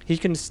 He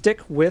can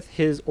stick with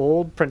his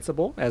old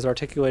principle, as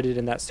articulated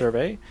in that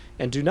survey,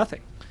 and do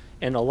nothing,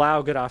 and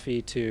allow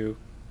Gaddafi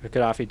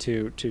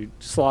to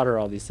slaughter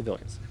all these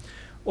civilians,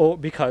 or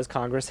because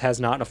Congress has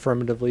not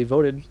affirmatively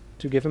voted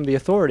to give him the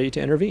authority to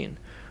intervene.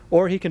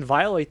 Or he can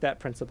violate that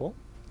principle,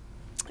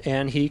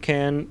 and he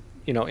can,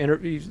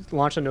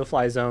 launch a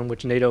no-fly zone,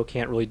 which NATO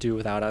can't really do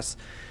without us,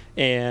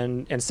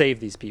 and save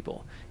these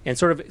people. And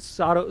sort of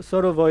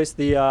Soto voice,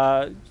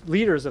 the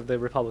leaders of the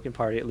Republican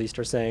Party at least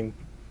are saying,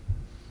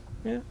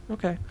 yeah,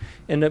 okay.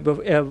 And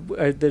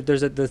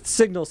the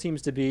signal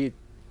seems to be,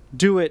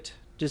 do it.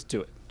 Just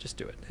do it. Just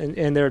do it.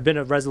 And there had been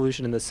a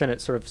resolution in the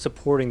Senate sort of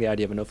supporting the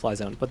idea of a no-fly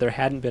zone, but there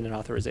hadn't been an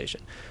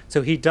authorization.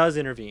 So he does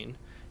intervene,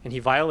 and he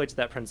violates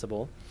that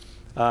principle,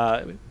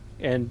 but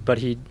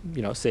he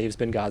saves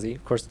Benghazi.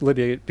 Of course,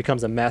 Libya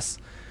becomes a mess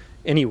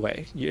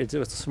anyway.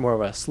 It's more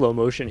of a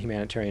slow-motion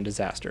humanitarian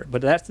disaster.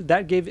 But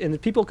that gave, and the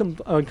people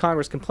in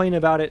Congress complain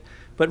about it,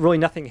 but really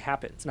nothing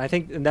happens. And I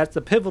think that's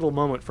the pivotal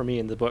moment for me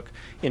in the book,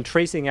 in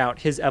tracing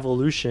out his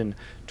evolution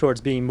towards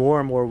being more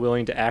and more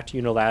willing to act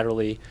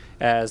unilaterally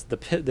as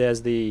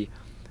the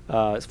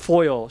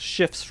foil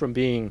shifts from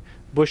being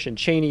Bush and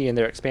Cheney and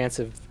their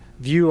expansive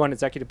view on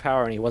executive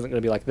power, and he wasn't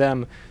going to be like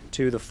them,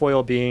 to the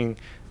foil being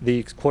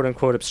the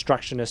quote-unquote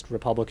obstructionist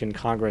Republican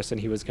Congress,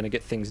 and he was going to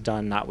get things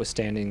done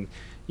notwithstanding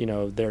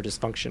their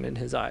dysfunction in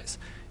his eyes.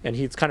 And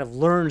he's kind of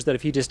learns that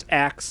if he just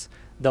acts,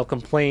 they'll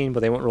complain, but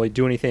they won't really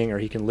do anything, or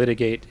he can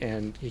litigate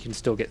and he can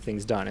still get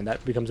things done. And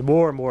that becomes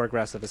more and more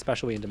aggressive,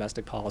 especially in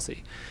domestic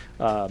policy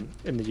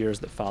in the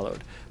years that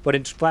followed. But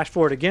in flash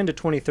forward again to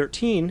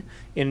 2013,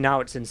 and now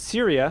it's in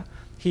Syria,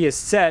 he has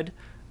said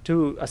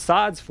to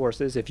Assad's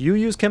forces, if you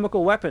use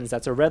chemical weapons,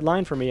 that's a red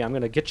line for me, I'm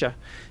going to get you.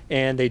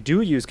 And they do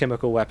use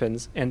chemical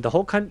weapons, and the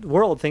whole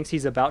world thinks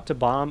he's about to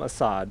bomb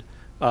Assad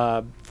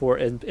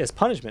as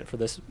punishment for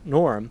this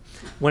norm,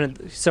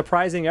 when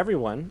surprising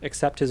everyone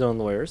except his own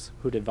lawyers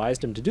who'd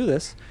advised him to do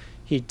this,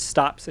 he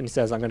stops and he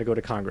says, I'm going to go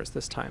to Congress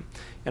this time.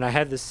 And I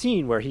had this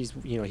scene where he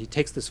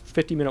takes this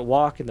 50-minute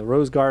walk in the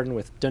Rose Garden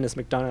with Dennis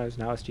McDonough, who's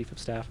now his chief of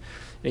staff,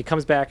 and he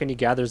comes back and he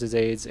gathers his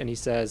aides and he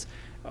says,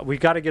 we've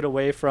got to get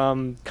away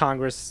from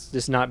Congress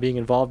just not being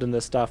involved in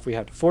this stuff. We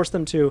have to force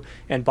them to.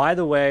 And by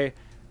the way,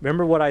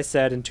 remember what I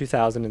said in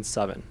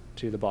 2007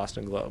 to the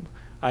Boston Globe.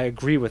 I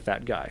agree with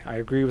that guy. I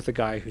agree with the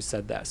guy who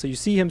said that. So you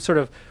see him sort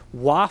of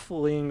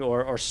waffling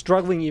or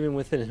struggling even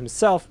within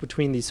himself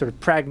between these sort of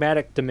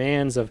pragmatic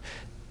demands of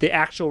the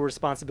actual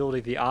responsibility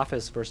of the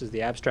office versus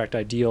the abstract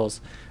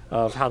ideals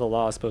of how the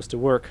law is supposed to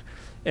work.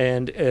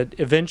 And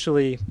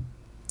eventually,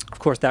 of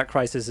course, that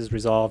crisis is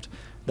resolved.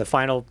 The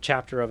final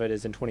chapter of it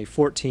is in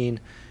 2014.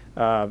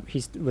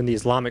 when the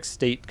Islamic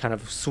State kind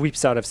of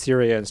sweeps out of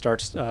Syria and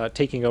starts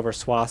taking over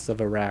swaths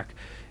of Iraq,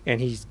 and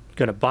he's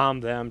going to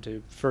bomb them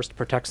to first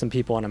protect some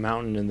people on a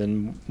mountain and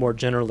then more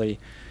generally.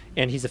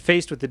 And he's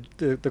faced with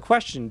the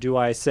question, do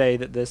I say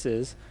that this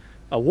is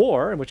a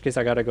war, in which case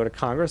I got to go to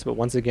Congress, but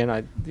once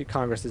again,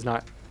 Congress does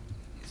not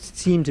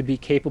seem to be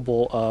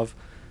capable of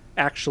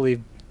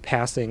actually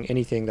passing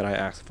anything that I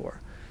ask for.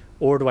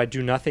 Or do I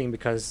do nothing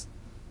because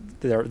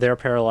they're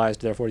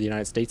paralyzed, therefore the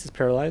United States is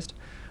paralyzed?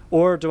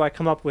 Or do I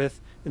come up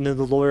with, and then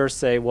the lawyers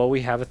say, well,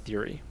 we have a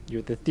theory.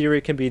 The theory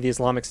can be the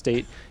Islamic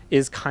State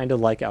is kind of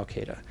like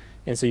Al-Qaeda.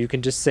 And so you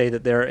can just say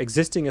that their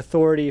existing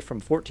authority from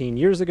 14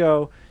 years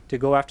ago to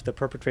go after the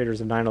perpetrators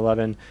of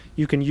 9/11,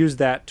 you can use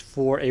that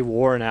for a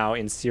war now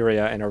in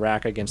Syria and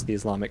Iraq against the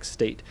Islamic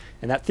State.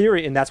 And that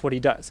theory, and that's what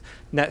he does.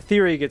 And that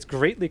theory gets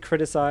greatly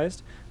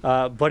criticized,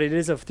 but it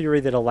is a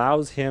theory that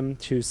allows him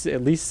to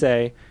at least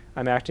say,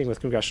 I'm acting with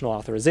congressional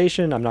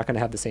authorization. I'm not going to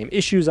have the same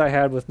issues I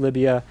had with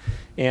Libya,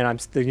 and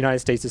the United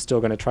States is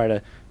still going to try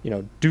to,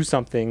 do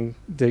something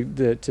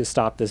to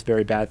stop this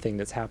very bad thing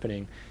that's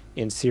happening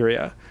in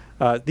Syria.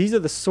 These are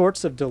the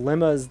sorts of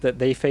dilemmas that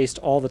they faced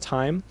all the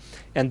time,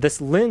 and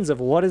this lens of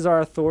what is our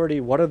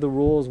authority, what are the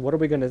rules,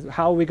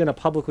 how are we going to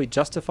publicly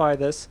justify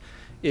this,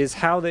 is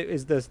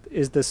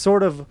the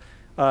sort of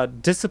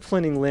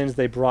disciplining lens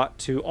they brought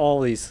to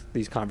all these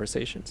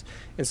conversations.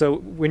 And so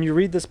when you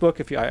read this book,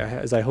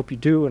 as I hope you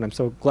do, and I'm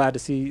so glad to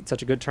see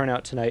such a good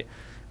turnout tonight,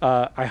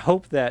 I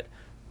hope that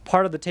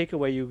part of the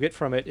takeaway you get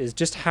from it is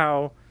just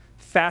how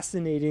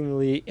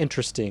fascinatingly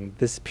interesting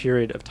this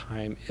period of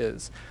time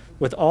is.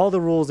 With all the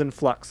rules in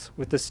flux,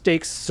 with the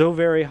stakes so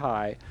very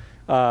high,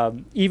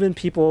 even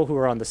people who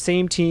are on the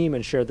same team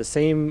and share the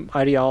same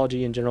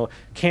ideology in general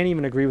can't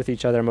even agree with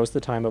each other most of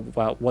the time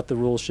about what the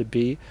rules should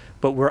be.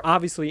 But we're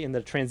obviously in the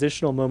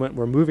transitional moment.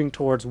 We're moving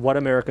towards what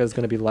America is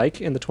going to be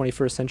like in the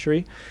 21st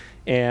century.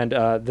 And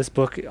this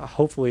book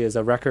hopefully is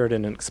a record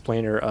and an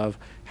explainer of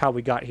how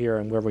we got here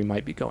and where we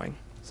might be going.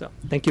 So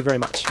thank you very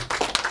much.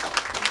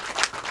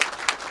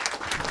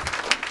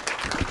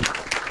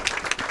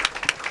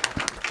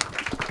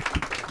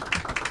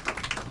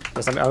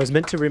 Yes, I was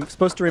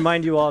supposed to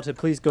remind you all to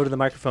please go to the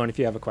microphone if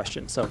you have a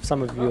question. So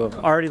some of you have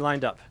already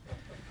lined up.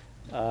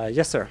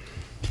 Yes, sir.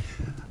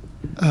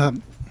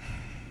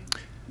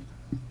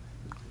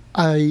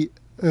 I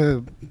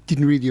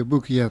didn't read your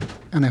book yet,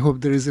 and I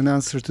hope there is an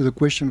answer to the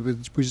question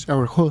which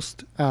our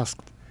host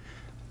asked.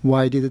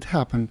 Why did it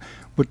happen?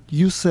 What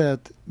you said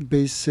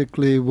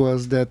basically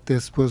was that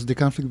this was the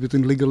conflict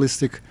between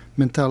legalistic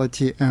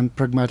mentality and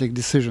pragmatic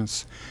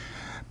decisions.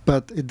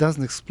 But it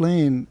doesn't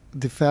explain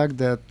the fact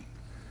that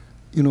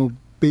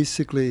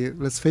basically,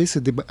 let's face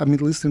it, the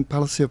Middle Eastern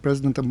policy of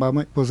President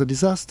Obama was a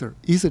disaster,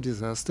 is a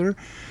disaster,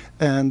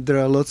 and there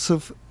are lots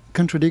of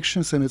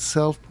contradictions in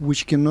itself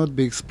which cannot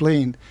be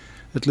explained,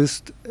 at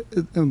least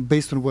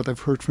based on what I've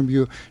heard from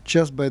you,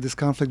 just by this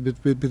conflict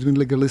between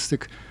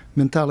legalistic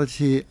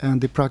mentality and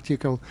the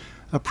practical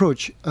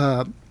approach.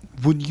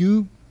 Would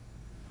you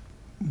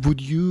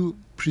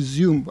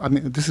presume, I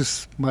mean, this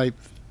is my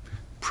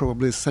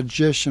probably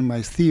suggestion,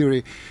 my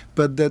theory,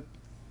 but that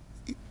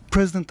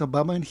President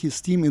Obama and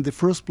his team in the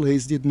first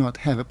place did not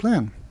have a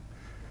plan,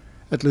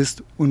 at least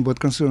in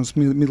what concerns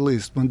Middle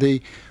East.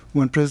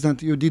 When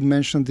President, you did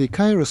mention the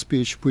Cairo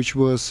speech, which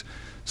was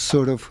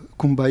sort of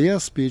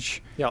kumbaya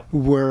speech, yep,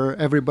 where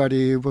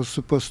everybody was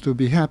supposed to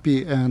be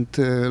happy and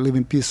live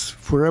in peace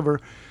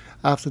forever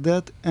after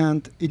that,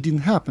 and it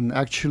didn't happen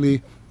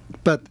actually.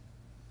 But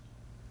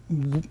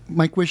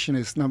my question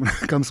is, now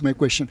comes my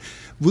question,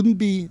 wouldn't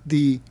be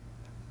the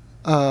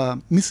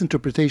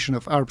misinterpretation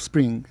of Arab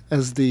Spring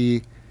as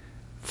the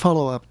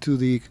follow-up to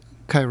the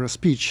Cairo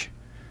speech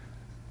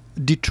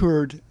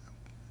deterred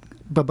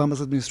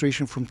Obama's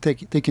administration from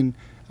taking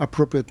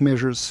appropriate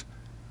measures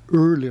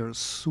earlier,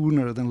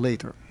 sooner than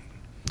later?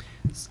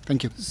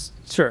 Thank you.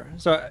 Sure.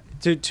 So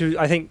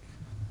I think,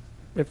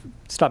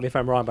 stop me if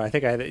I'm wrong, but I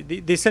think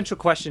the essential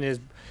question is,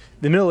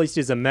 the Middle East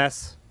is a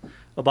mess.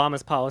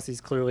 Obama's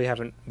policies clearly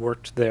haven't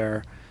worked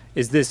there.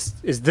 Is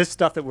this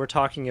stuff that we're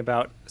talking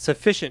about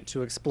sufficient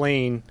to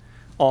explain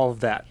all of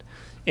that?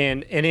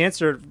 And an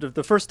answer,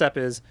 the first step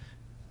is,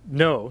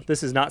 no,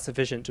 this is not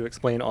sufficient to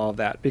explain all of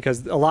that,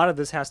 because a lot of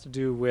this has to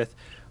do with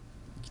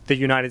the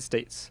United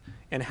States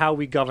and how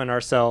we govern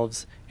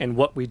ourselves and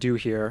what we do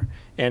here,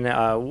 and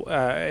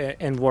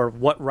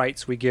what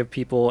rights we give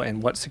people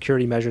and what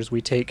security measures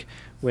we take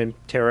when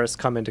terrorists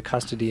come into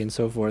custody and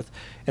so forth.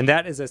 And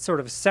that is a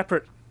sort of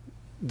separate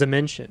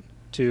dimension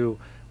to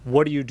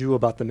what do you do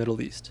about the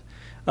Middle East.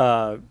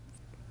 The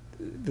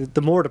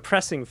more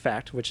depressing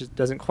fact, which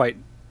doesn't quite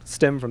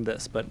stem from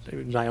this, but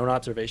my own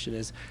observation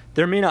is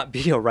there may not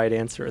be a right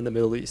answer in the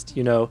Middle East.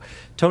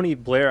 Tony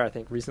Blair, I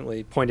think,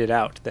 recently pointed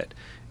out that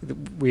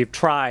we've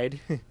tried,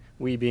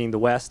 we being the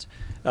West,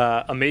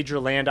 a major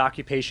land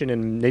occupation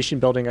and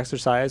nation-building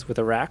exercise with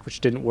Iraq,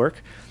 which didn't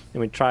work. And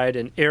we tried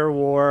an air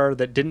war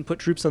that didn't put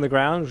troops on the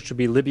ground, which would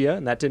be Libya,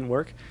 and that didn't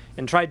work.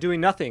 And tried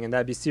doing nothing, and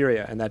that'd be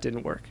Syria, and that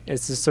didn't work.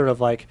 It's just sort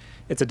of like,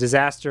 it's a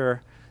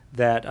disaster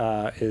that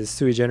is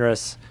sui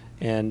generis,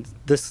 And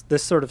this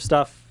sort of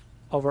stuff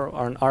over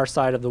on our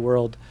side of the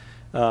world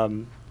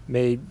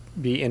may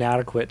be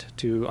inadequate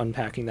to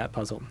unpacking that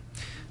puzzle.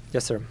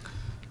 Yes, sir.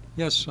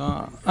 Yes,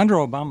 under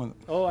Obama.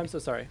 Oh, I'm so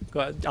sorry. Go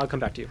ahead. I'll come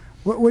back to you.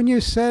 When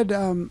you said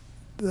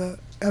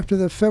after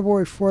the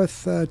February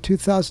 4th,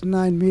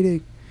 2009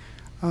 meeting,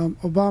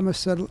 Obama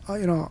said,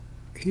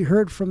 he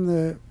heard from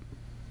the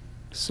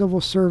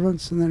civil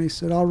servants, and then he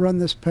said, I'll run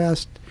this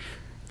past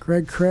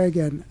Greg Craig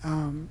and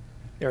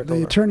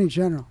the Attorney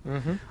General.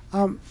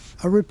 Mm-hmm.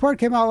 A report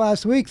came out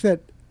last week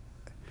that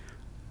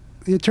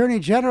the Attorney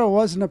General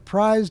wasn't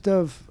apprised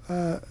of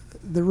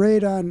the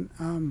raid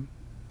on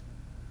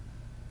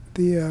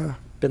the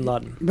Bin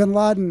Laden. Bin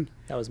Laden.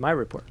 That was my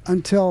report.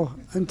 Until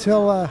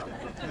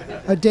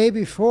a day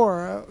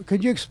before.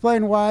 Could you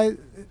explain why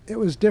it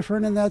was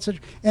different in that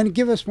situation, and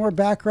give us more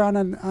background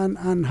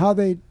on how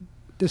they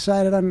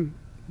decided on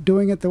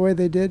doing it the way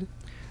they did?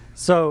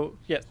 So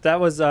yes, that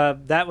was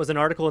an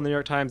article in the New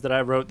York Times that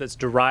I wrote that's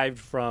derived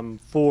from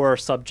 4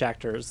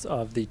 subchapters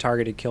of the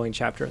targeted killing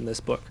chapter in this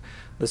book.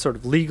 The sort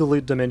of legal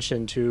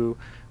dimension to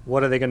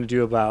what are they going to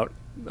do about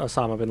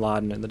Osama bin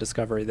Laden and the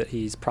discovery that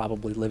he's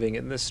probably living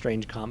in this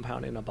strange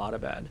compound in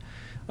Abbottabad.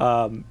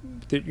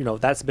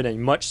 That's been a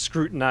much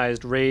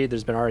scrutinized raid.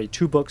 There's been already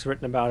 2 books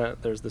written about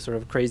it. There's the sort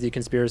of crazy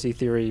conspiracy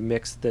theory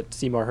mix that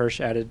Seymour Hersh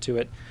added to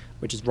it,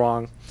 which is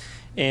wrong.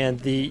 And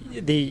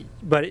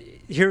but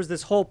here's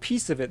this whole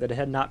piece of it that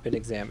had not been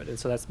examined, and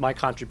so that's my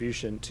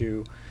contribution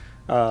to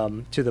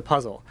the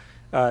puzzle.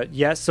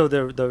 Yes, so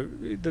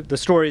the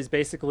story is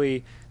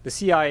basically the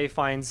CIA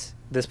finds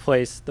this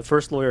place. The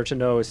first lawyer to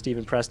know is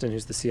Stephen Preston,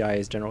 who's the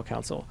CIA's general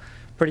counsel.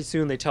 Pretty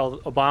soon they tell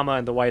Obama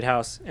and the White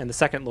House, and the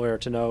second lawyer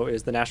to know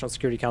is the National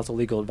Security Council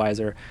legal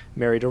advisor,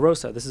 Mary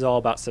DeRosa. This is all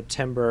about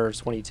September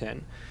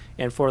 2010.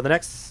 And for the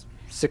next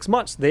 6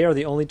 months, they are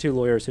the only 2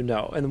 lawyers who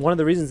know. And one of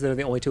the reasons they're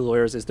the only 2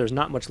 lawyers is there's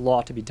not much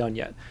law to be done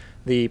yet.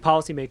 The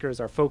policymakers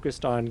are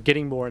focused on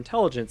getting more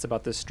intelligence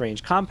about this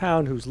strange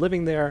compound, who's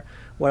living there,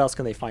 what else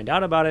can they find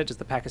out about it, does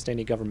the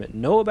Pakistani government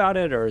know about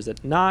it, or is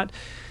it not?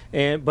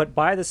 But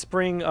by the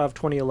spring of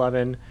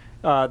 2011,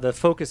 the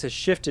focus has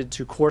shifted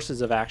to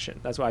courses of action.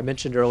 That's what I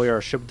mentioned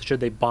earlier, should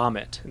they bomb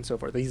it, and so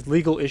forth. These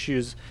legal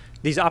issues,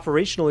 these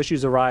operational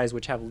issues arise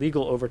which have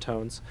legal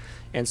overtones,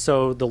 and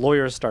so the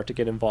lawyers start to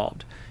get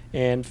involved.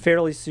 And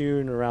fairly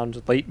soon,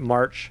 around late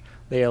March,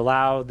 they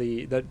allow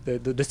the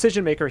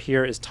decision maker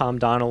here is Tom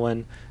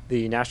Donilon,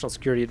 the national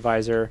security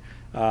advisor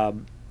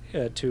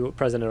to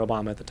President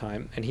Obama at the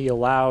time, and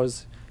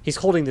he's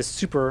holding this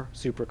super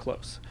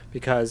close,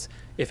 because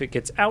if it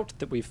gets out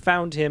that we've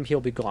found him,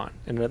 he'll be gone,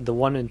 and the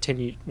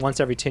once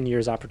every 10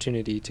 years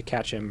opportunity to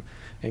catch him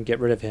and get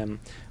rid of him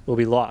will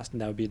be lost,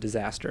 and that would be a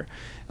disaster.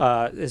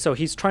 And so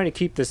he's trying to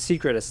keep this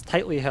secret as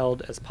tightly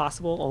held as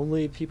possible.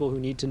 Only people who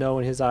need to know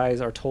in his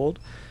eyes are told.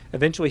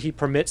 Eventually, he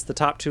permits the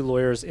top 2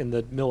 lawyers in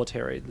the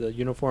military, the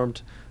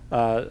uniformed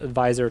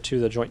advisor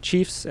to the Joint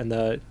Chiefs and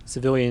the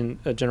civilian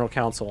general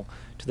counsel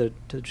to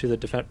the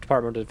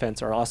Department of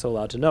Defense, are also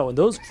allowed to know. And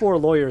those 4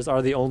 lawyers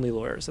are the only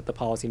lawyers at the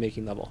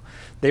policymaking level.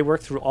 They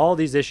work through all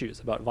these issues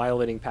about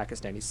violating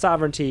Pakistani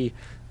sovereignty,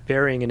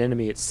 burying an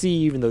enemy at sea,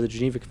 even though the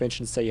Geneva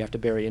Conventions say you have to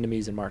bury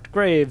enemies in marked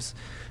graves.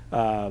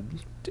 Can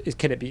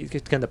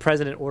the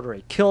president order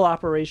a kill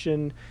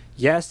operation?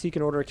 Yes, he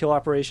can order a kill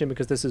operation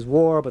because this is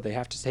war, but they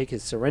have to take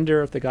his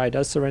surrender if the guy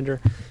does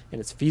surrender, and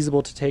it's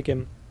feasible to take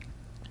him.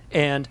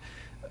 And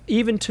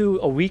even to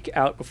a week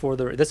out before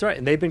that's right,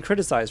 and they've been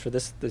criticized for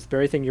this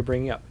very thing you're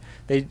bringing up.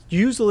 They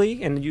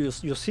usually, and you'll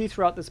see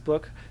throughout this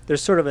book,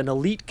 there's sort of an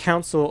elite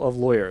council of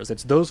lawyers.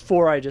 It's those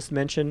 4 I just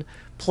mentioned,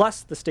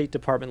 plus the State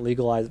Department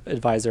legal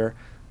advisor,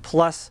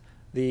 plus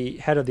the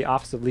head of the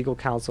Office of Legal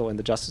Counsel in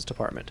the Justice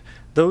Department.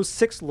 Those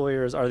 6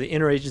 lawyers are the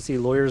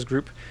interagency lawyers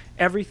group.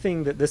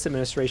 Everything that this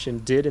administration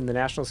did in the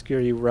national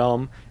security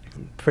realm,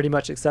 pretty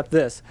much except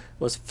this,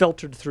 was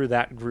filtered through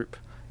that group.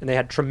 And they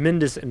had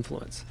tremendous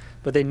influence.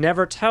 But they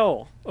never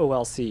tell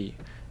OLC,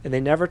 and they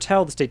never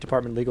tell the State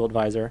Department legal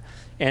advisor,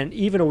 and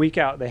even a week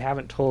out, they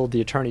haven't told the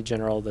Attorney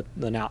General,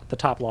 the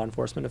top law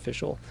enforcement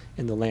official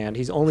in the land.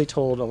 He's only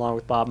told, along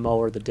with Bob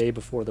Mueller, the day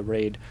before the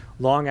raid,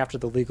 long after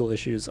the legal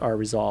issues are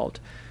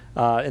resolved.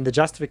 And the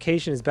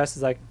justification, as best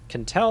as I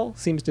can tell,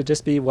 seems to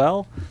just be,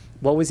 well,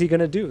 what was he going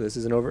to do? This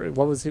is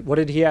what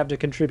did he have to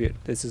contribute?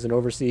 This is an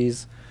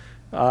overseas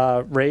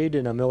raid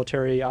in a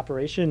military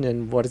operation,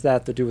 and what does that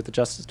have to do with the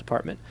Justice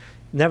Department?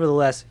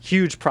 Nevertheless,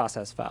 huge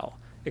process foul.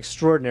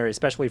 Extraordinary,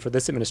 especially for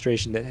this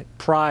administration that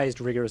prized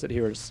rigorous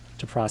adherence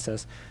to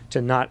process,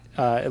 to not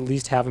at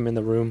least have him in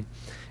the room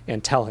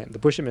and tell him. The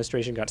Bush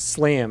administration got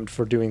slammed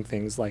for doing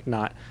things like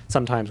not,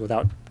 sometimes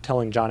without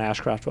telling John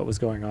Ashcroft what was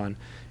going on.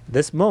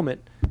 This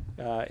moment,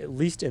 at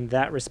least in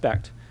that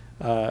respect,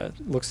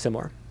 looks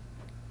similar.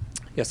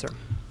 Yes, sir.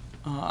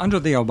 Under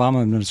the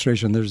Obama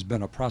administration, there's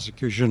been a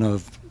prosecution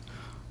of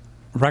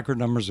record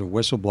numbers of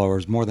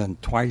whistleblowers, more than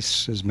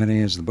twice as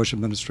many as the Bush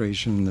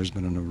administration. There's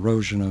been an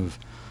erosion of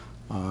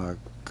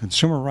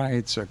consumer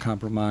rights, a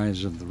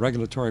compromise of the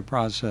regulatory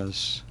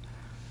process.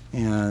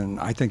 And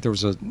I think there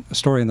was a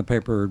story in the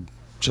paper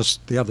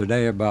just the other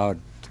day about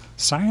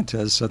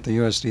scientists at the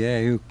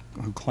USDA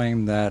who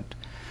claim that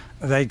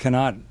they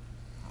cannot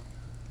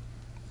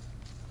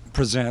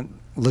present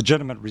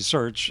legitimate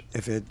research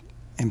if it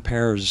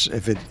impairs,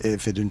 if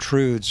it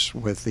intrudes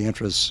with the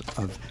interests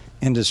of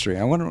industry.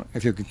 I wonder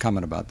if you could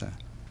comment about that.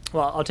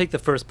 Well, I'll take the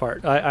first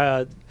part.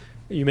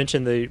 You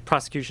mentioned the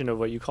prosecution of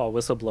what you call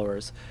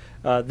whistleblowers.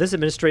 This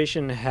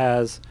administration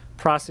has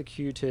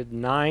prosecuted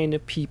 9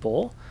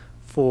 people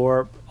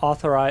for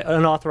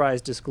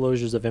unauthorized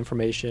disclosures of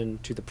information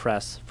to the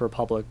press for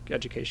public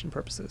education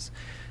purposes.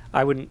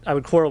 I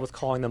would quarrel with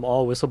calling them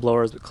all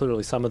whistleblowers, but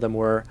clearly some of them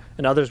were,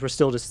 and others were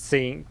still just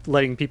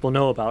letting people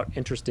know about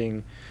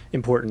interesting,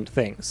 important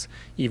things,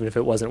 even if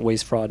it wasn't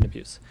waste, fraud, and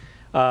abuse.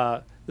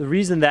 The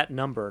reason that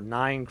number,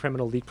 9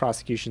 criminal leak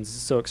prosecutions,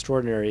 is so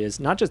extraordinary is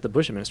not just the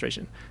Bush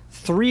administration.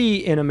 3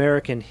 in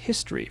American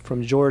history,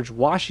 from George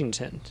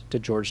Washington to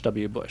George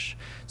W. Bush.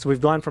 So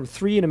we've gone from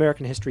 3 in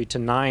American history to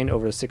 9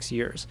 over 6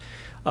 years.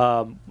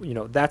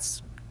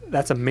 That's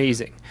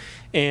amazing.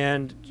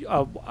 And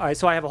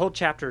so I have a whole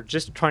chapter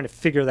just trying to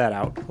figure that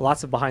out.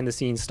 Lots of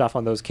behind-the-scenes stuff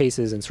on those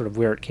cases and sort of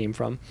where it came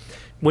from.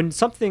 When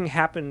something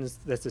happens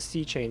that's a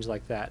sea change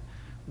like that,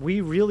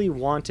 we really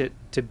want it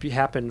to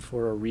happen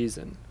for a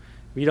reason.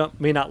 We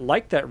may not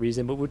like that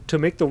reason, but to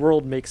make the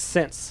world make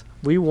sense,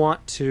 we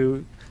want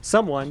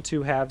someone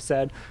to have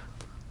said,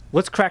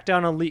 let's crack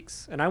down on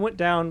leaks. And I went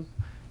down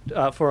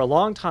for a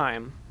long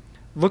time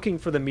looking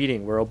for the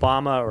meeting where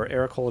Obama or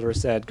Eric Holder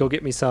said, go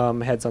get me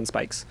some heads on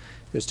spikes.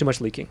 There's too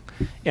much leaking.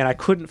 And I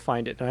couldn't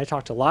find it. And I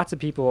talked to lots of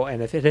people,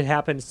 and if it had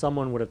happened,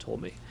 someone would have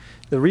told me.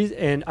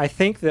 And I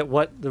think that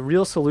what the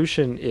real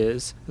solution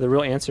is, the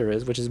real answer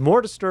is, which is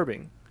more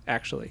disturbing,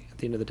 actually, at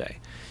the end of the day,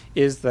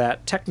 is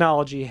that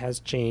technology has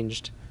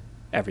changed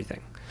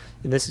everything.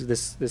 And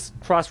this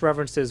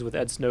cross-references with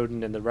Ed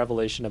Snowden and the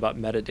revelation about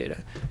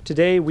metadata.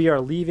 Today, we are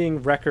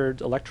leaving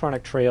record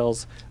electronic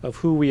trails of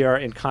who we are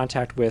in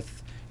contact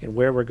with and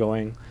where we're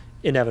going,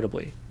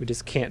 inevitably. We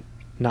just can't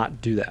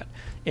not do that.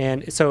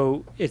 And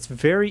so it's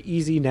very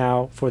easy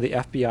now for the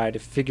FBI to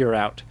figure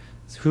out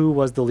who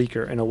was the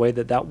leaker in a way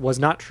that was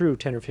not true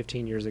 10 or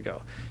 15 years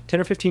ago.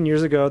 10 or 15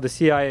 years ago, the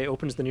CIA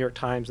opens the New York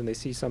Times and they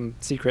see some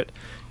secret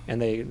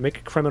and they make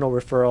a criminal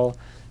referral,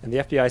 and the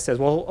FBI says,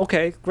 well,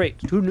 okay,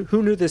 great.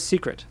 Who knew this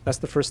secret? That's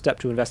the first step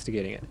to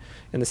investigating it.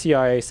 And the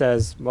CIA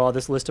says, well,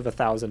 this list of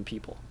 1,000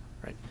 people,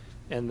 right?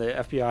 And the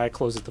FBI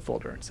closes the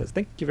folder and says,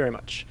 thank you very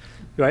much,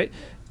 right?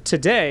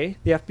 Today,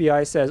 the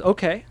FBI says,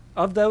 okay,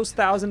 of those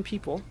 1,000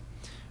 people,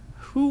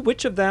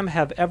 which of them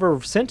have ever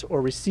sent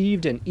or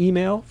received an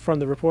email from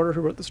the reporter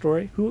who wrote the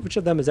story? Which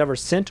of them has ever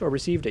sent or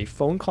received a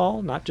phone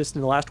call, not just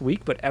in the last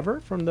week, but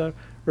ever, from the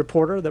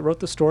reporter that wrote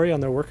the story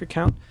on their work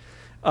account?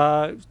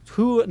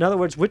 In other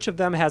words, which of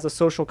them has a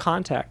social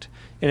contact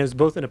and is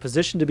both in a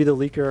position to be the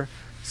leaker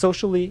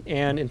socially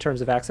and in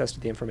terms of access to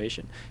the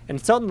information?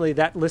 And suddenly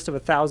that list of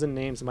 1,000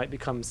 names might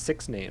become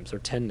 6 names or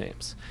 10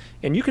 names.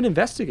 And you can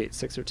investigate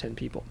 6 or 10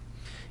 people.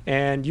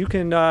 And you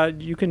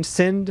can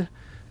send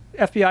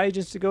FBI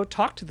agents to go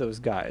talk to those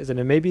guys, and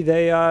then maybe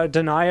they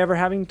deny ever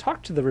having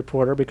talked to the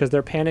reporter because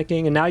they're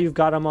panicking, and now you've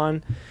got them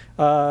on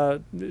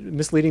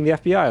misleading the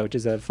FBI, which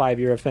is a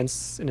 5-year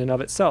offense in and of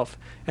itself.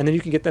 And then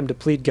you can get them to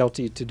plead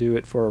guilty to do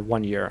it for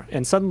 1 year.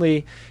 And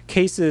suddenly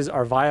cases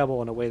are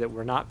viable in a way that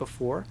were not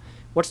before.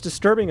 What's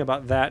disturbing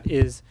about that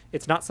is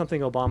it's not something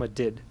Obama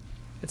did.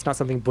 It's not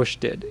something Bush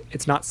did.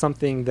 It's not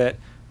something that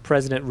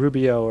President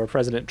Rubio or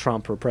President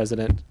Trump or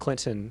President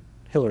Clinton,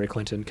 Hillary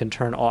Clinton, can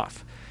turn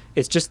off.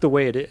 It's just the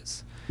way it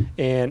is.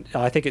 And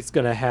I think it's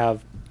going to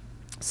have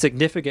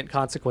significant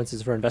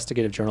consequences for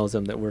investigative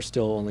journalism that we're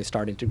still only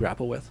starting to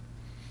grapple with.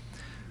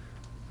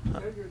 Is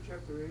that your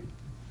chapter 8?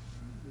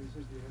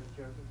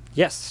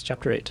 Yes,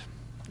 chapter 8.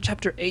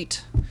 Chapter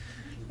 8.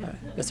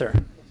 Yes, sir.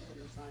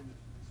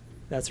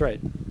 That's right.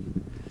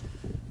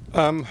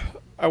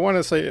 I want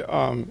to say,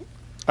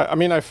 I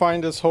mean, I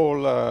find this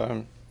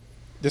whole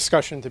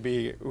discussion to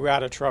be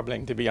rather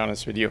troubling, to be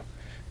honest with you,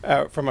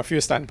 from a few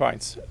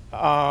standpoints.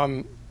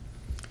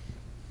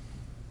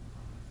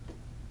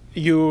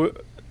 You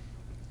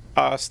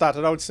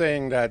started out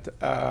saying that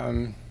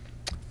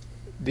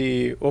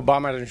the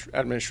Obama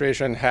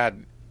administration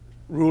had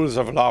rules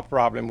of law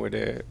problem with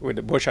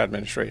the Bush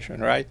administration,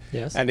 right?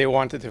 Yes. And they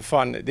wanted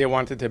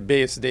to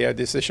base their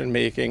decision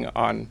making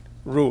on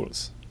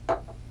rules.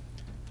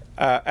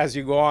 As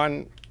you go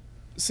on,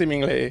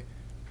 seemingly,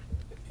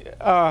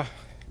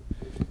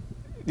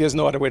 there's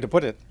no other way to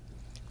put it.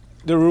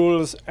 The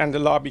rules and the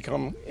law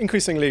become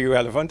increasingly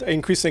irrelevant,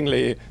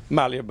 increasingly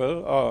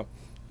malleable, or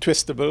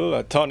twistable,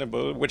 or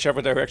turnable,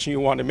 whichever direction you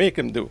want to make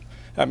them do.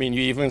 I mean,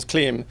 you even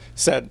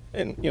said,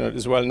 and it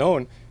is well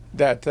known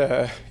that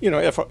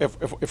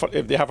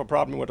if they have a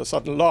problem with a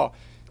certain law,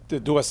 to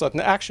do a certain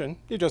action,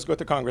 you just go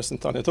to Congress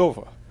and turn it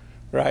over,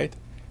 right?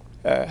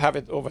 Have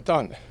it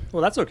overturned.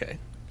 Well, that's okay.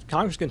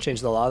 Congress can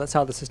change the law. That's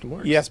how the system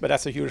works. Yes, but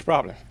that's a huge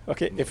problem.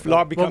 Okay, if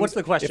law becomes what's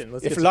the question?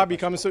 If law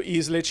becomes so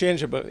easily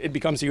changeable, it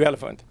becomes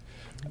irrelevant.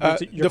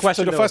 Your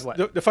question is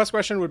what? The first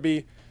question would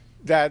be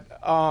that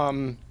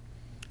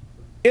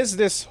is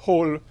this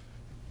whole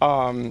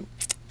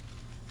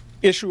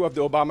issue of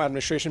the Obama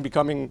administration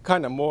becoming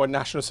kind of more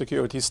national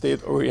security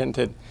state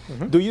oriented.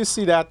 Do you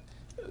see that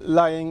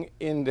lying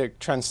in the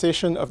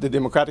transition of the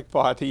Democratic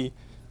Party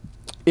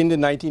in the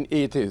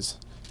 1980s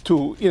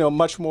to, you know,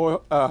 much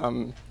more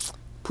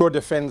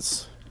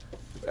pro-defense,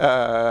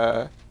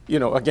 you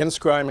know, against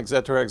crime, et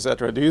cetera, et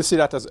cetera? Do you see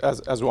that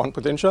as one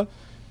potential?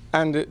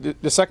 And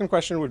the second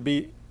question would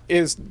be,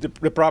 is the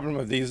problem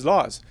of these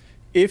laws,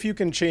 if you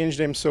can change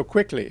them so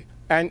quickly,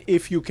 and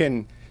if you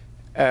can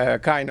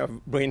kind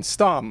of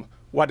brainstorm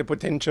what the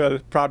potential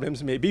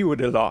problems may be with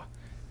the law,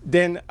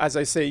 then, as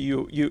I say,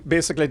 you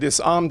basically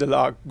disarm the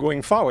law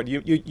going forward.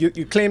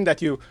 You claim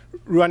that you're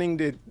running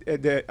the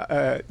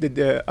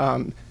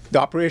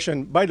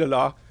operation by the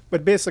law,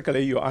 but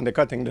basically you're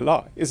undercutting the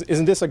law.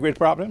 Isn't this a great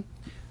problem?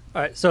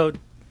 All right, so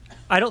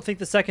I don't think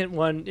the second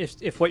one,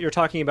 if what you're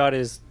talking about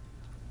is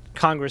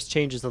Congress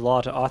changes the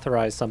law to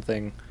authorize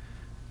something,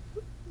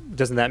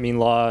 doesn't that mean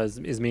law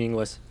is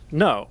meaningless?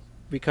 No,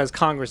 because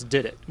Congress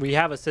did it. We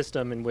have a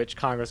system in which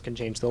Congress can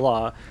change the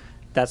law.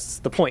 That's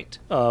the point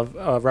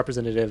of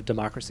representative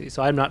democracy.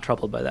 So I'm not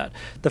troubled by that.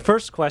 The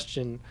first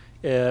question,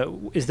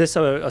 is this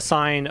a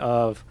sign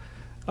of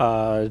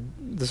the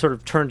sort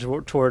of turn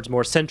towards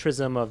more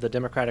centrism of the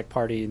Democratic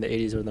Party in the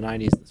 80s or the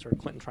 90s, the sort of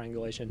Clinton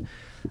triangulation?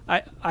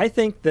 I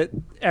think that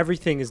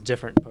everything is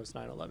different post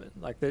 9/11.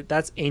 Like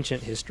that's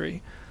ancient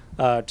history.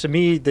 To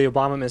me, the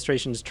Obama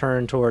administration's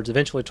turn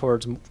eventually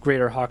towards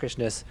greater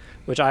hawkishness,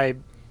 which I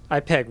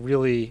peg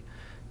really,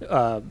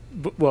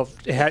 well,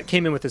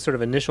 came in with this sort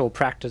of initial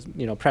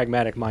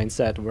pragmatic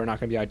mindset. We're not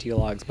going to be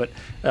ideologues, but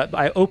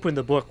I opened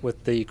the book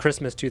with the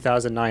Christmas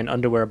 2009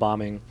 underwear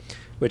bombing,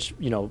 which,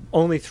 you know,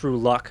 only through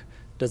luck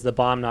does the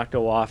bomb not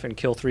go off and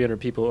kill 300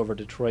 people over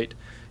Detroit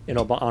on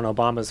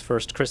Obama's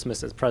first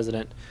Christmas as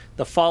president.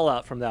 The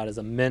fallout from that is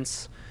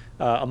immense.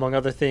 Among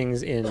other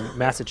things, in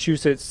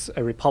Massachusetts,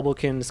 a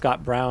Republican,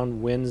 Scott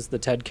Brown, wins the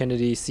Ted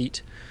Kennedy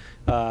seat,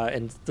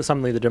 and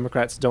suddenly the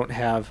Democrats don't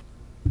have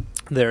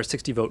their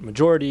 60-vote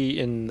majority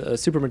in a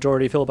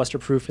supermajority filibuster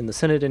proof in the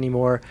Senate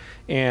anymore.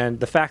 And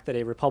the fact that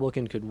a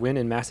Republican could win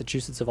in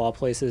Massachusetts of all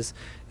places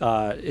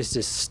is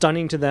just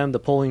stunning to them. The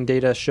polling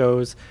data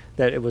shows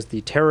that it was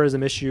the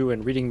terrorism issue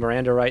and reading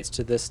Miranda rights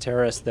to this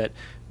terrorist that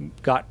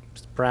got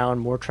Brown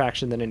more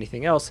traction than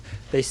anything else.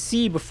 They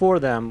see before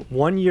them,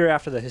 1 year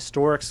after the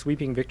historic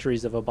sweeping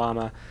victories of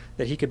Obama,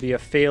 that he could be a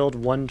failed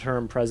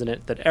one-term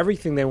president, that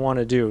everything they want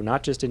to do,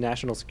 not just in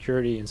national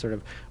security and sort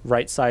of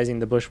right-sizing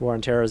the Bush war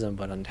on terrorism,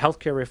 but on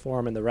healthcare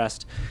reform and the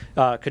rest,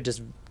 could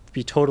just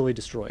be totally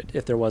destroyed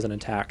if there was an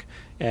attack,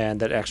 and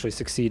that actually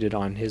succeeded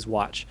on his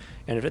watch.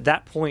 And if at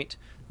that point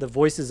the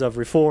voices of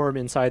reform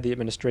inside the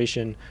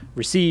administration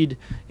recede,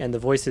 and the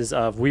voices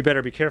of we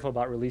better be careful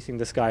about releasing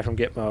this guy from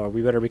Gitmo, or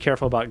we better be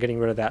careful about getting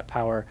rid of that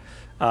power,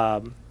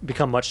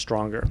 become much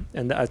stronger.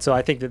 And so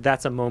I think that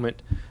that's a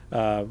moment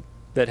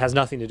that has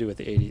nothing to do with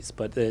the 80s,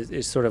 but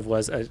it sort of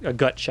was a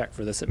gut check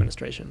for this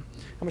administration.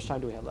 How much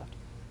time do we have left?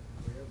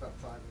 We have about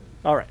 5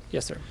 minutes. All right.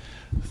 Yes, sir.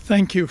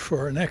 Thank you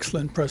for an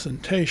excellent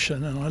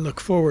presentation, and I look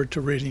forward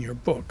to reading your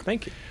book.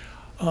 Thank you.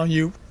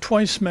 You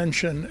twice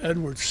mentioned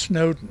Edward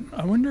Snowden.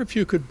 I wonder if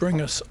you could bring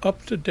us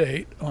up to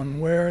date on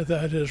where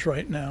that is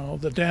right now,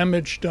 the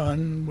damage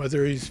done,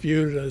 whether he's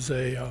viewed as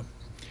a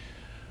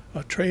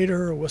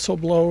traitor, a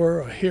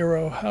whistleblower, a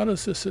hero. How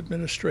does this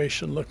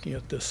administration looking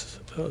at this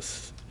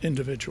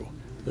individual?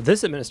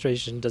 This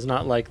administration does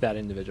not like that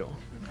individual.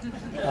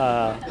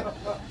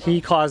 He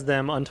caused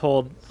them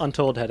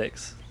untold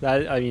headaches.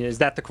 Is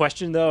that the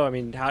question, though? I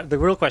mean, the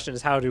real question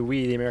is, how do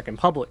we, the American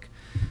public,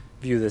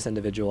 view this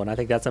individual? And I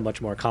think that's a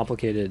much more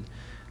complicated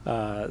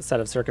set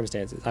of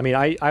circumstances. I mean,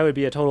 I would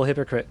be a total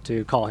hypocrite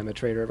to call him a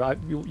traitor. But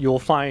you'll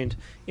find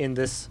in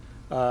this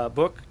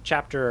book,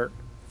 chapter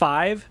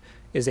 5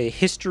 is a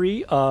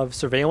history of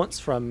surveillance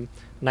from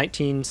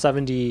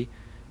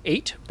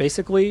 1978,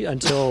 basically,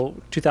 until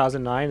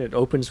 2009. It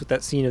opens with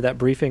that scene of that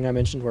briefing I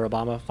mentioned where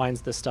Obama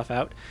finds this stuff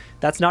out.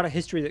 That's not a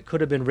history that could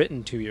have been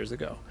written 2 years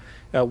ago.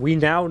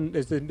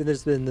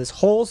 There's been this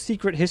whole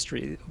secret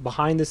history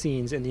behind the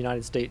scenes in the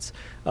United States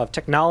of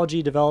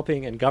technology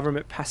developing and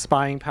government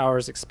spying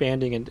powers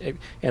expanding and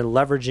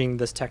leveraging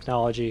this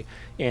technology,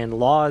 and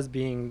laws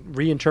being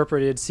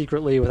reinterpreted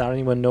secretly without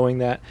anyone knowing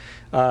that,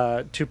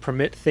 to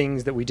permit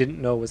things that we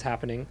didn't know was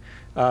happening.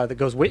 That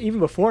goes way, even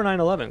before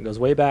 9/11, goes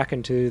way back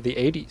into the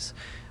 80s.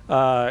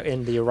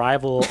 In the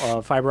arrival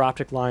of fiber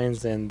optic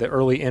lines and the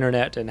early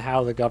internet, and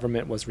how the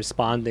government was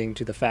responding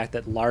to the fact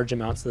that large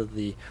amounts of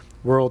the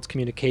world's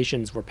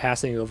communications were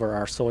passing over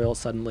our soil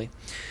suddenly.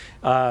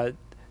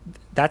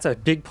 That's a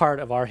big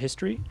part of our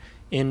history.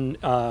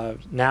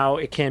 Now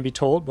it can be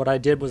told. What I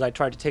did was I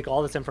tried to take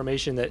all this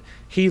information that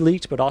he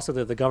leaked, but also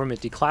that the government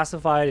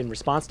declassified in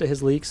response to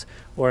his leaks,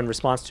 or in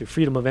response to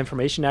Freedom of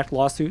Information Act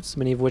lawsuits,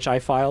 many of which I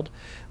filed,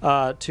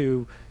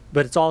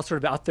 but it's all sort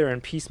of out there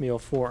in piecemeal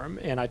form,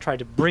 and I tried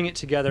to bring it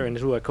together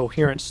into a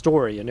coherent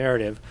story, a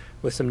narrative,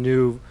 with some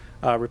new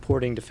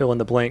reporting to fill in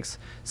the blanks,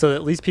 so that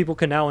at least people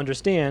can now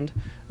understand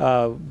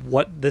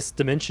what this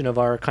dimension of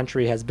our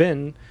country has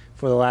been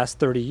for the last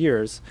 30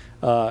 years,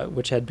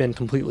 which had been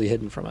completely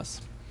hidden from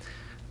us.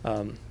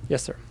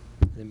 Yes, sir.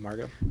 And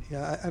Margot.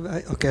 Yeah,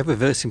 okay, I have a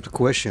very simple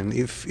question.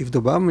 If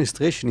the Obama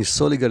administration is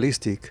so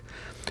legalistic,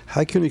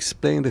 how can you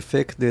explain the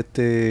fact that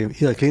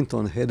Hillary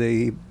Clinton had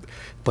a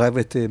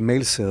private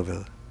mail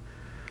server?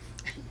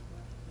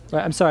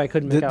 I'm sorry, I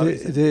couldn't make out.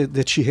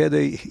 That she had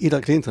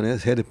Hillary Clinton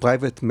had a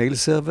private mail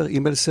server,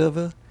 email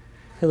server.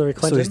 Hillary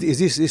Clinton. So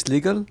is this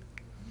legal?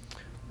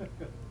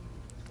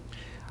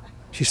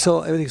 She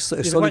saw everything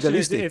so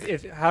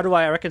legalistic. How do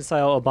I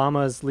reconcile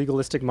Obama's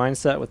legalistic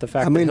mindset with the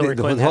fact that Hillary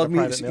Clinton had a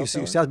private mail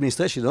server? You say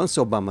administration, don't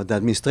say Obama. The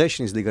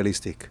administration is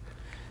legalistic.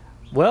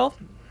 Well,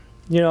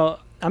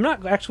 I'm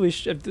not actually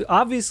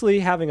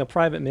obviously having a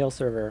private mail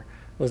server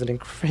was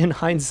in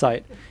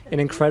hindsight an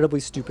incredibly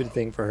stupid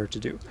thing for her to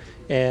do,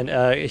 and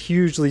a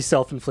hugely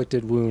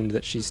self-inflicted wound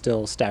that she's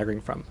still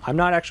staggering from. I'm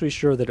not actually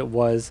sure that it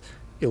was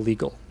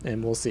illegal,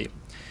 and we'll see.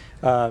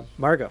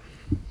 Margot.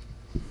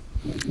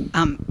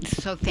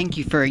 So thank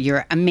you for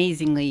your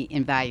amazingly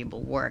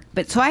invaluable work.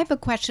 But so I have a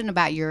question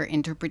about your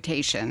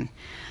interpretation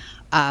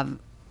of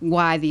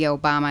why the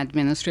Obama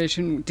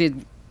administration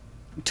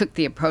took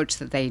the approach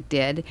that they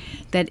did.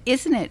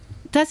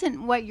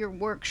 Doesn't what your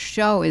work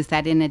show is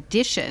that in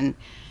addition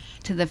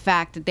to the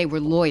fact that they were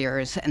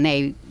lawyers and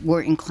they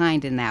were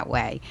inclined in that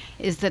way,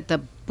 is that the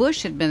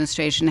Bush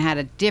administration had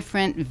a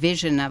different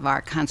vision of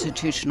our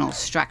constitutional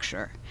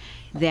structure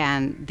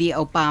than the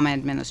Obama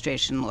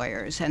administration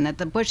lawyers, and that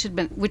the Bush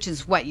which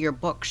is what your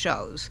book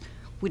shows,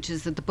 which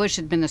is that the Bush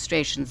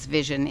administration's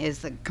vision is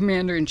the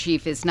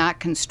commander-in-chief is not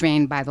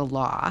constrained by the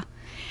law,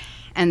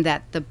 and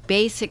that the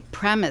basic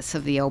premise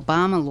of the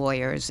Obama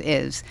lawyers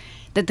is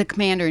that the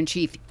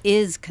commander-in-chief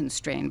is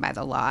constrained by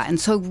the law. And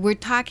so we're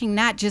talking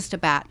not just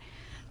about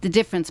the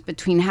difference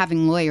between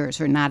having lawyers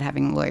or not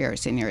having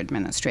lawyers in your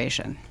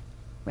administration,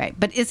 right?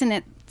 But isn't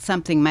it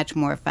something much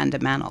more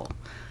fundamental?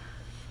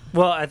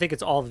 Well, I think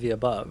it's all of the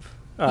above.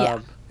 Yeah.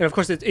 And of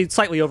course, it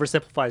slightly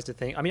oversimplifies to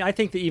think. I mean, I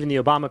think that even the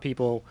Obama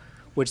people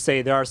would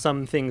say there are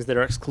some things that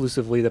are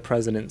exclusively the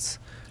president's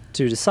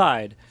to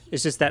decide.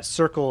 It's just that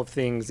circle of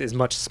things is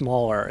much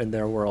smaller in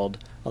their world,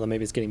 although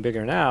maybe it's getting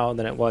bigger now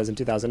than it was in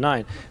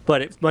 2009.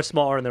 But it's much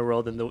smaller in their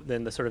world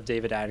than the sort of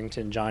David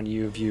Addington, John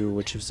Yoo view,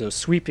 which is so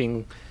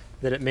sweeping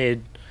that it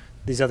made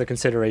these other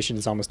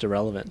considerations almost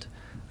irrelevant.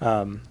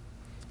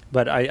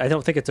 But I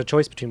don't think it's a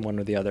choice between one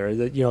or the other.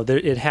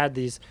 It had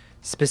these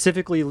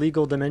specifically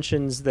legal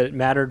dimensions that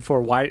mattered for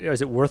why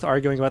is it worth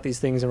arguing about these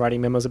things and writing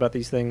memos about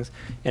these things,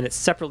 and it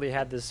separately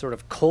had this sort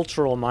of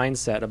cultural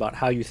mindset about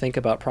how you think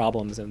about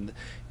problems and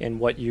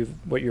what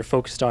you're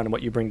focused on and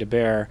what you bring to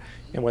bear,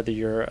 and whether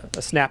you're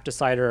a snap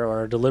decider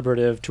or a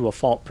deliberative to a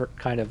fault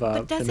kind of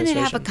But doesn't it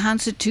have a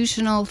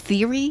constitutional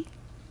theory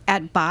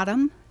at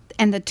bottom,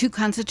 and the two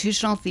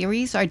constitutional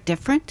theories are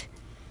different?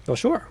 Oh,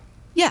 sure.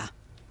 Yeah,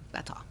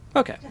 that's all.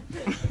 Okay.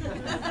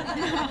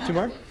 Two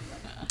more?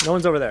 No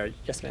one's over there.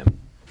 Yes,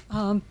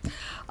 ma'am.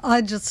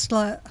 I just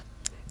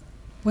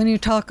when you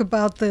talk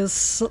about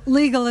this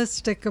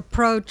legalistic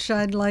approach,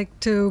 I'd like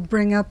to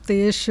bring up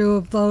the issue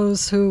of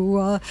those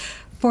who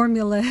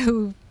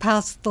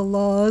passed the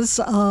laws,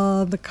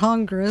 the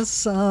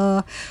Congress,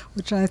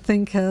 which I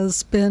think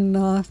has been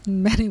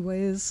in many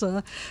ways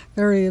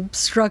very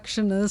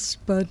obstructionist,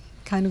 but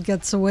kind of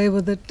gets away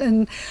with it.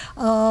 And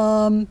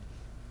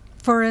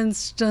for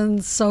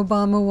instance,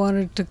 Obama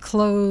wanted to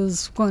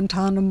close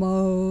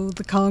Guantanamo.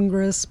 The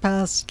Congress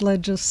passed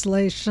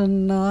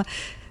legislation,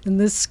 in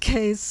this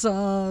case,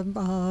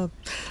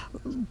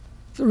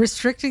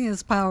 restricting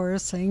his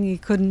powers, saying he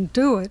couldn't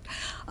do it.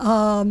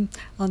 On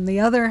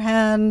the other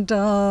hand,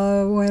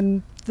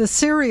 when the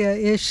Syria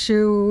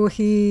issue,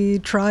 he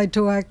tried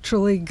to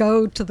actually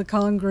go to the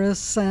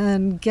Congress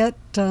and get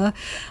a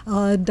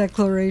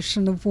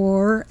declaration of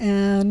war,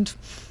 and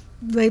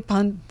they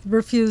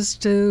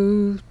refused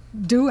to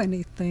do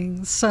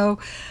anything. So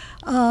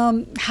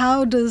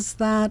how does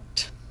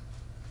that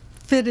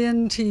fit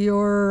into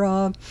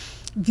your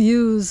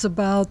views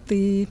about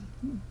the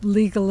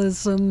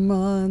legalism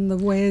and the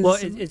ways? Well,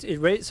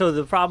 so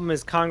the problem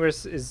is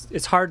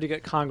it's hard to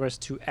get Congress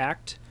to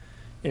act,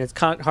 and it's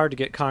hard to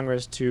get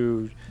Congress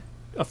to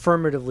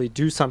affirmatively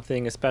do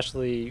something,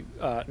 especially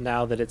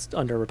now that it's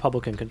under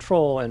Republican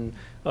control and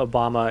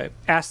Obama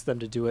asked them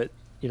to do it,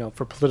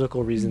 for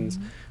political reasons.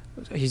 Mm-hmm.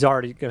 He's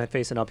already going to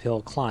face an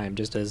uphill climb,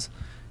 just as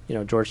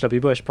George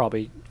W. Bush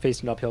probably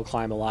faced an uphill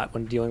climb a lot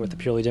when dealing with the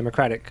purely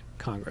Democratic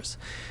Congress.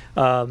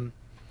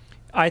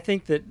 I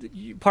think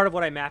that part of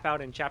what I map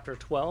out in Chapter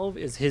 12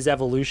 is his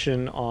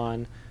evolution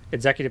on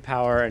executive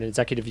power and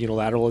executive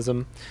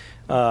unilateralism,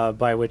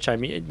 by which I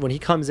mean when he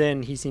comes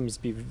in, he seems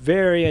to be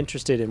very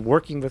interested in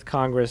working with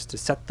Congress to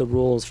set the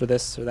rules for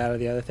this or that or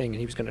the other thing, and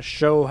he was going to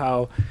show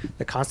how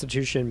the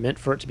Constitution meant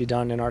for it to be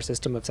done in our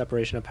system of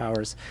separation of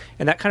powers,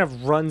 and that kind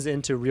of runs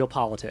into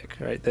realpolitik,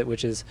 right?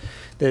 Which is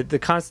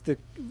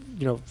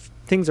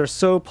things are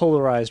so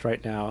polarized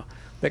right now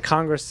that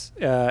Congress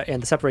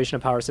and the separation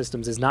of power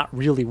systems is not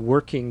really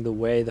working the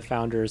way the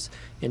founders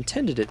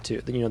intended it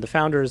to. You know, the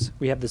founders,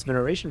 we have this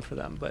veneration for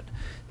them, but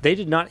they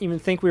did not even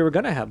think we were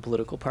going to have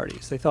political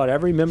parties. They thought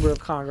every member of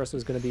Congress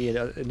was going to be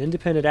an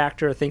independent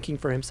actor thinking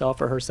for himself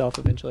or herself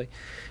eventually,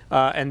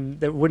 and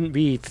there wouldn't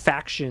be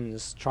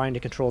factions trying to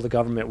control the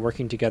government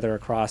working together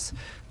across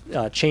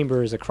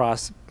chambers,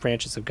 across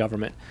branches of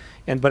government.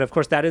 But of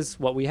course that is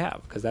what we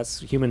have, because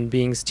that's human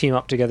beings team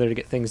up together to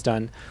get things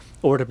done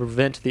or to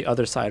prevent the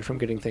other side from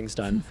getting things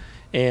done.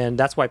 And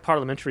that's why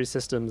parliamentary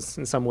systems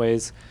in some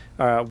ways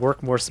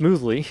work more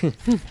smoothly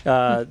in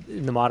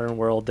the modern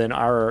world than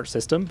our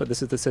system, but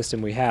this is the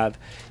system we have.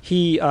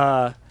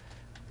 Over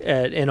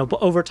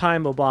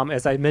time, Obama,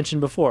 as I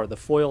mentioned before, the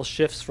foil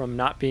shifts from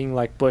not being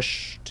like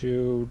Bush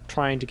to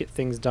trying to get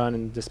things done,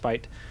 and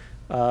despite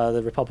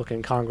the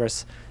Republican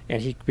Congress,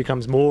 and he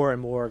becomes more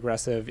and more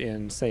aggressive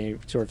in, say,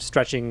 sort of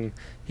stretching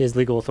his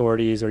legal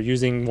authorities or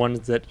using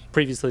ones that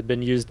previously had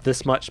been used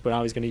this much, but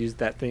now he's going to use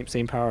that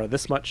same power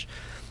this much.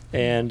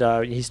 And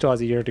he still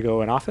has a year to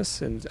go in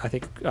office. And I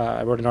think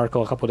I wrote an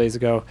article a couple of days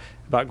ago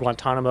about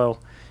Guantanamo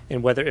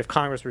and whether if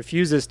Congress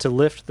refuses to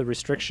lift the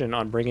restriction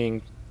on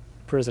bringing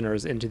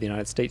prisoners into the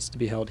United States to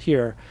be held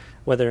here,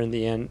 whether in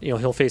the end,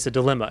 he'll face a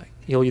dilemma.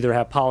 He'll either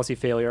have policy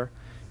failure,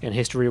 and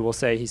history will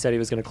say he said he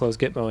was going to close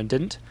Gitmo and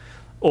didn't,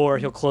 or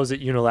he'll close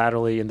it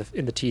unilaterally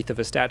in the teeth of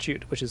a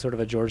statute, which is sort of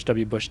a George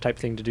W. Bush type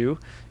thing to do,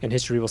 and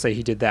history will say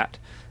he did that.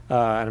 And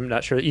I'm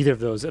not sure either of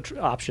those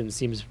options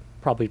seems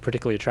probably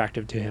particularly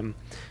attractive to him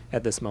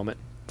at this moment,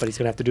 but he's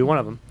going to have to do one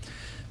of them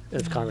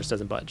if Congress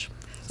doesn't budge.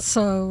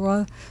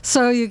 So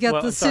you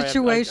get the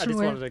situation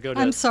where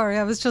I'm sorry,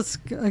 I was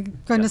just going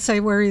to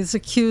say where he's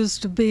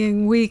accused of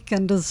being weak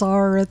and a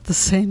czar at the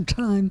same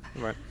time.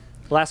 Right.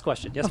 Last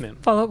question. Yes, ma'am.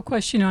 Follow-up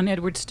question on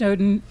Edward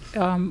Snowden.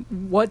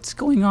 What's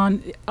going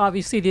on?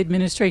 Obviously, the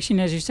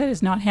administration, as you said,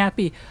 is not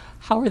happy.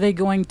 How are they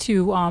going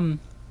to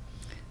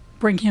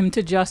bring him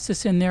to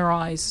justice in their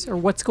eyes? Or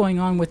what's going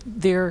on with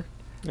their...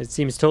 It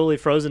seems totally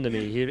frozen to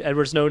me.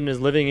 Edward Snowden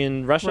is living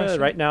in Russia.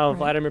 Right now, right.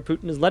 Vladimir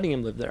Putin is letting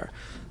him live there.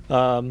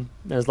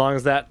 As long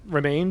as that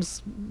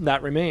remains,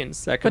 that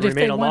remains. That could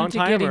remain a long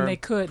time, or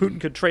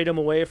Putin could trade him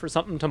away for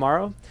something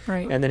tomorrow,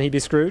 right. And then he'd be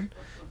screwed.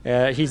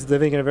 He's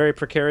living in a very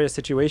precarious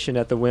situation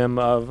at the whim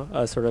of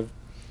a sort of,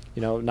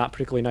 not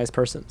particularly nice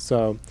person.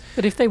 So,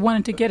 but if they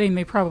wanted to get him,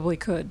 they probably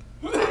could.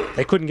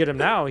 They couldn't get him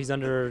now. He's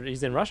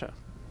in Russia.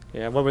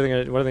 Yeah, what are they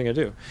going to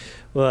do?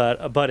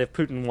 But if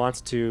Putin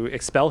wants to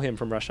expel him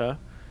from Russia,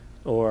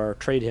 or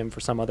trade him for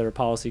some other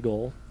policy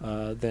goal,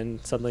 then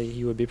suddenly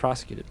he would be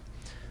prosecuted.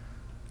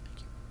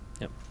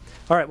 Yep.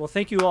 All right. Well,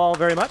 thank you all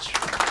very much.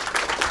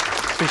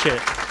 Appreciate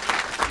it.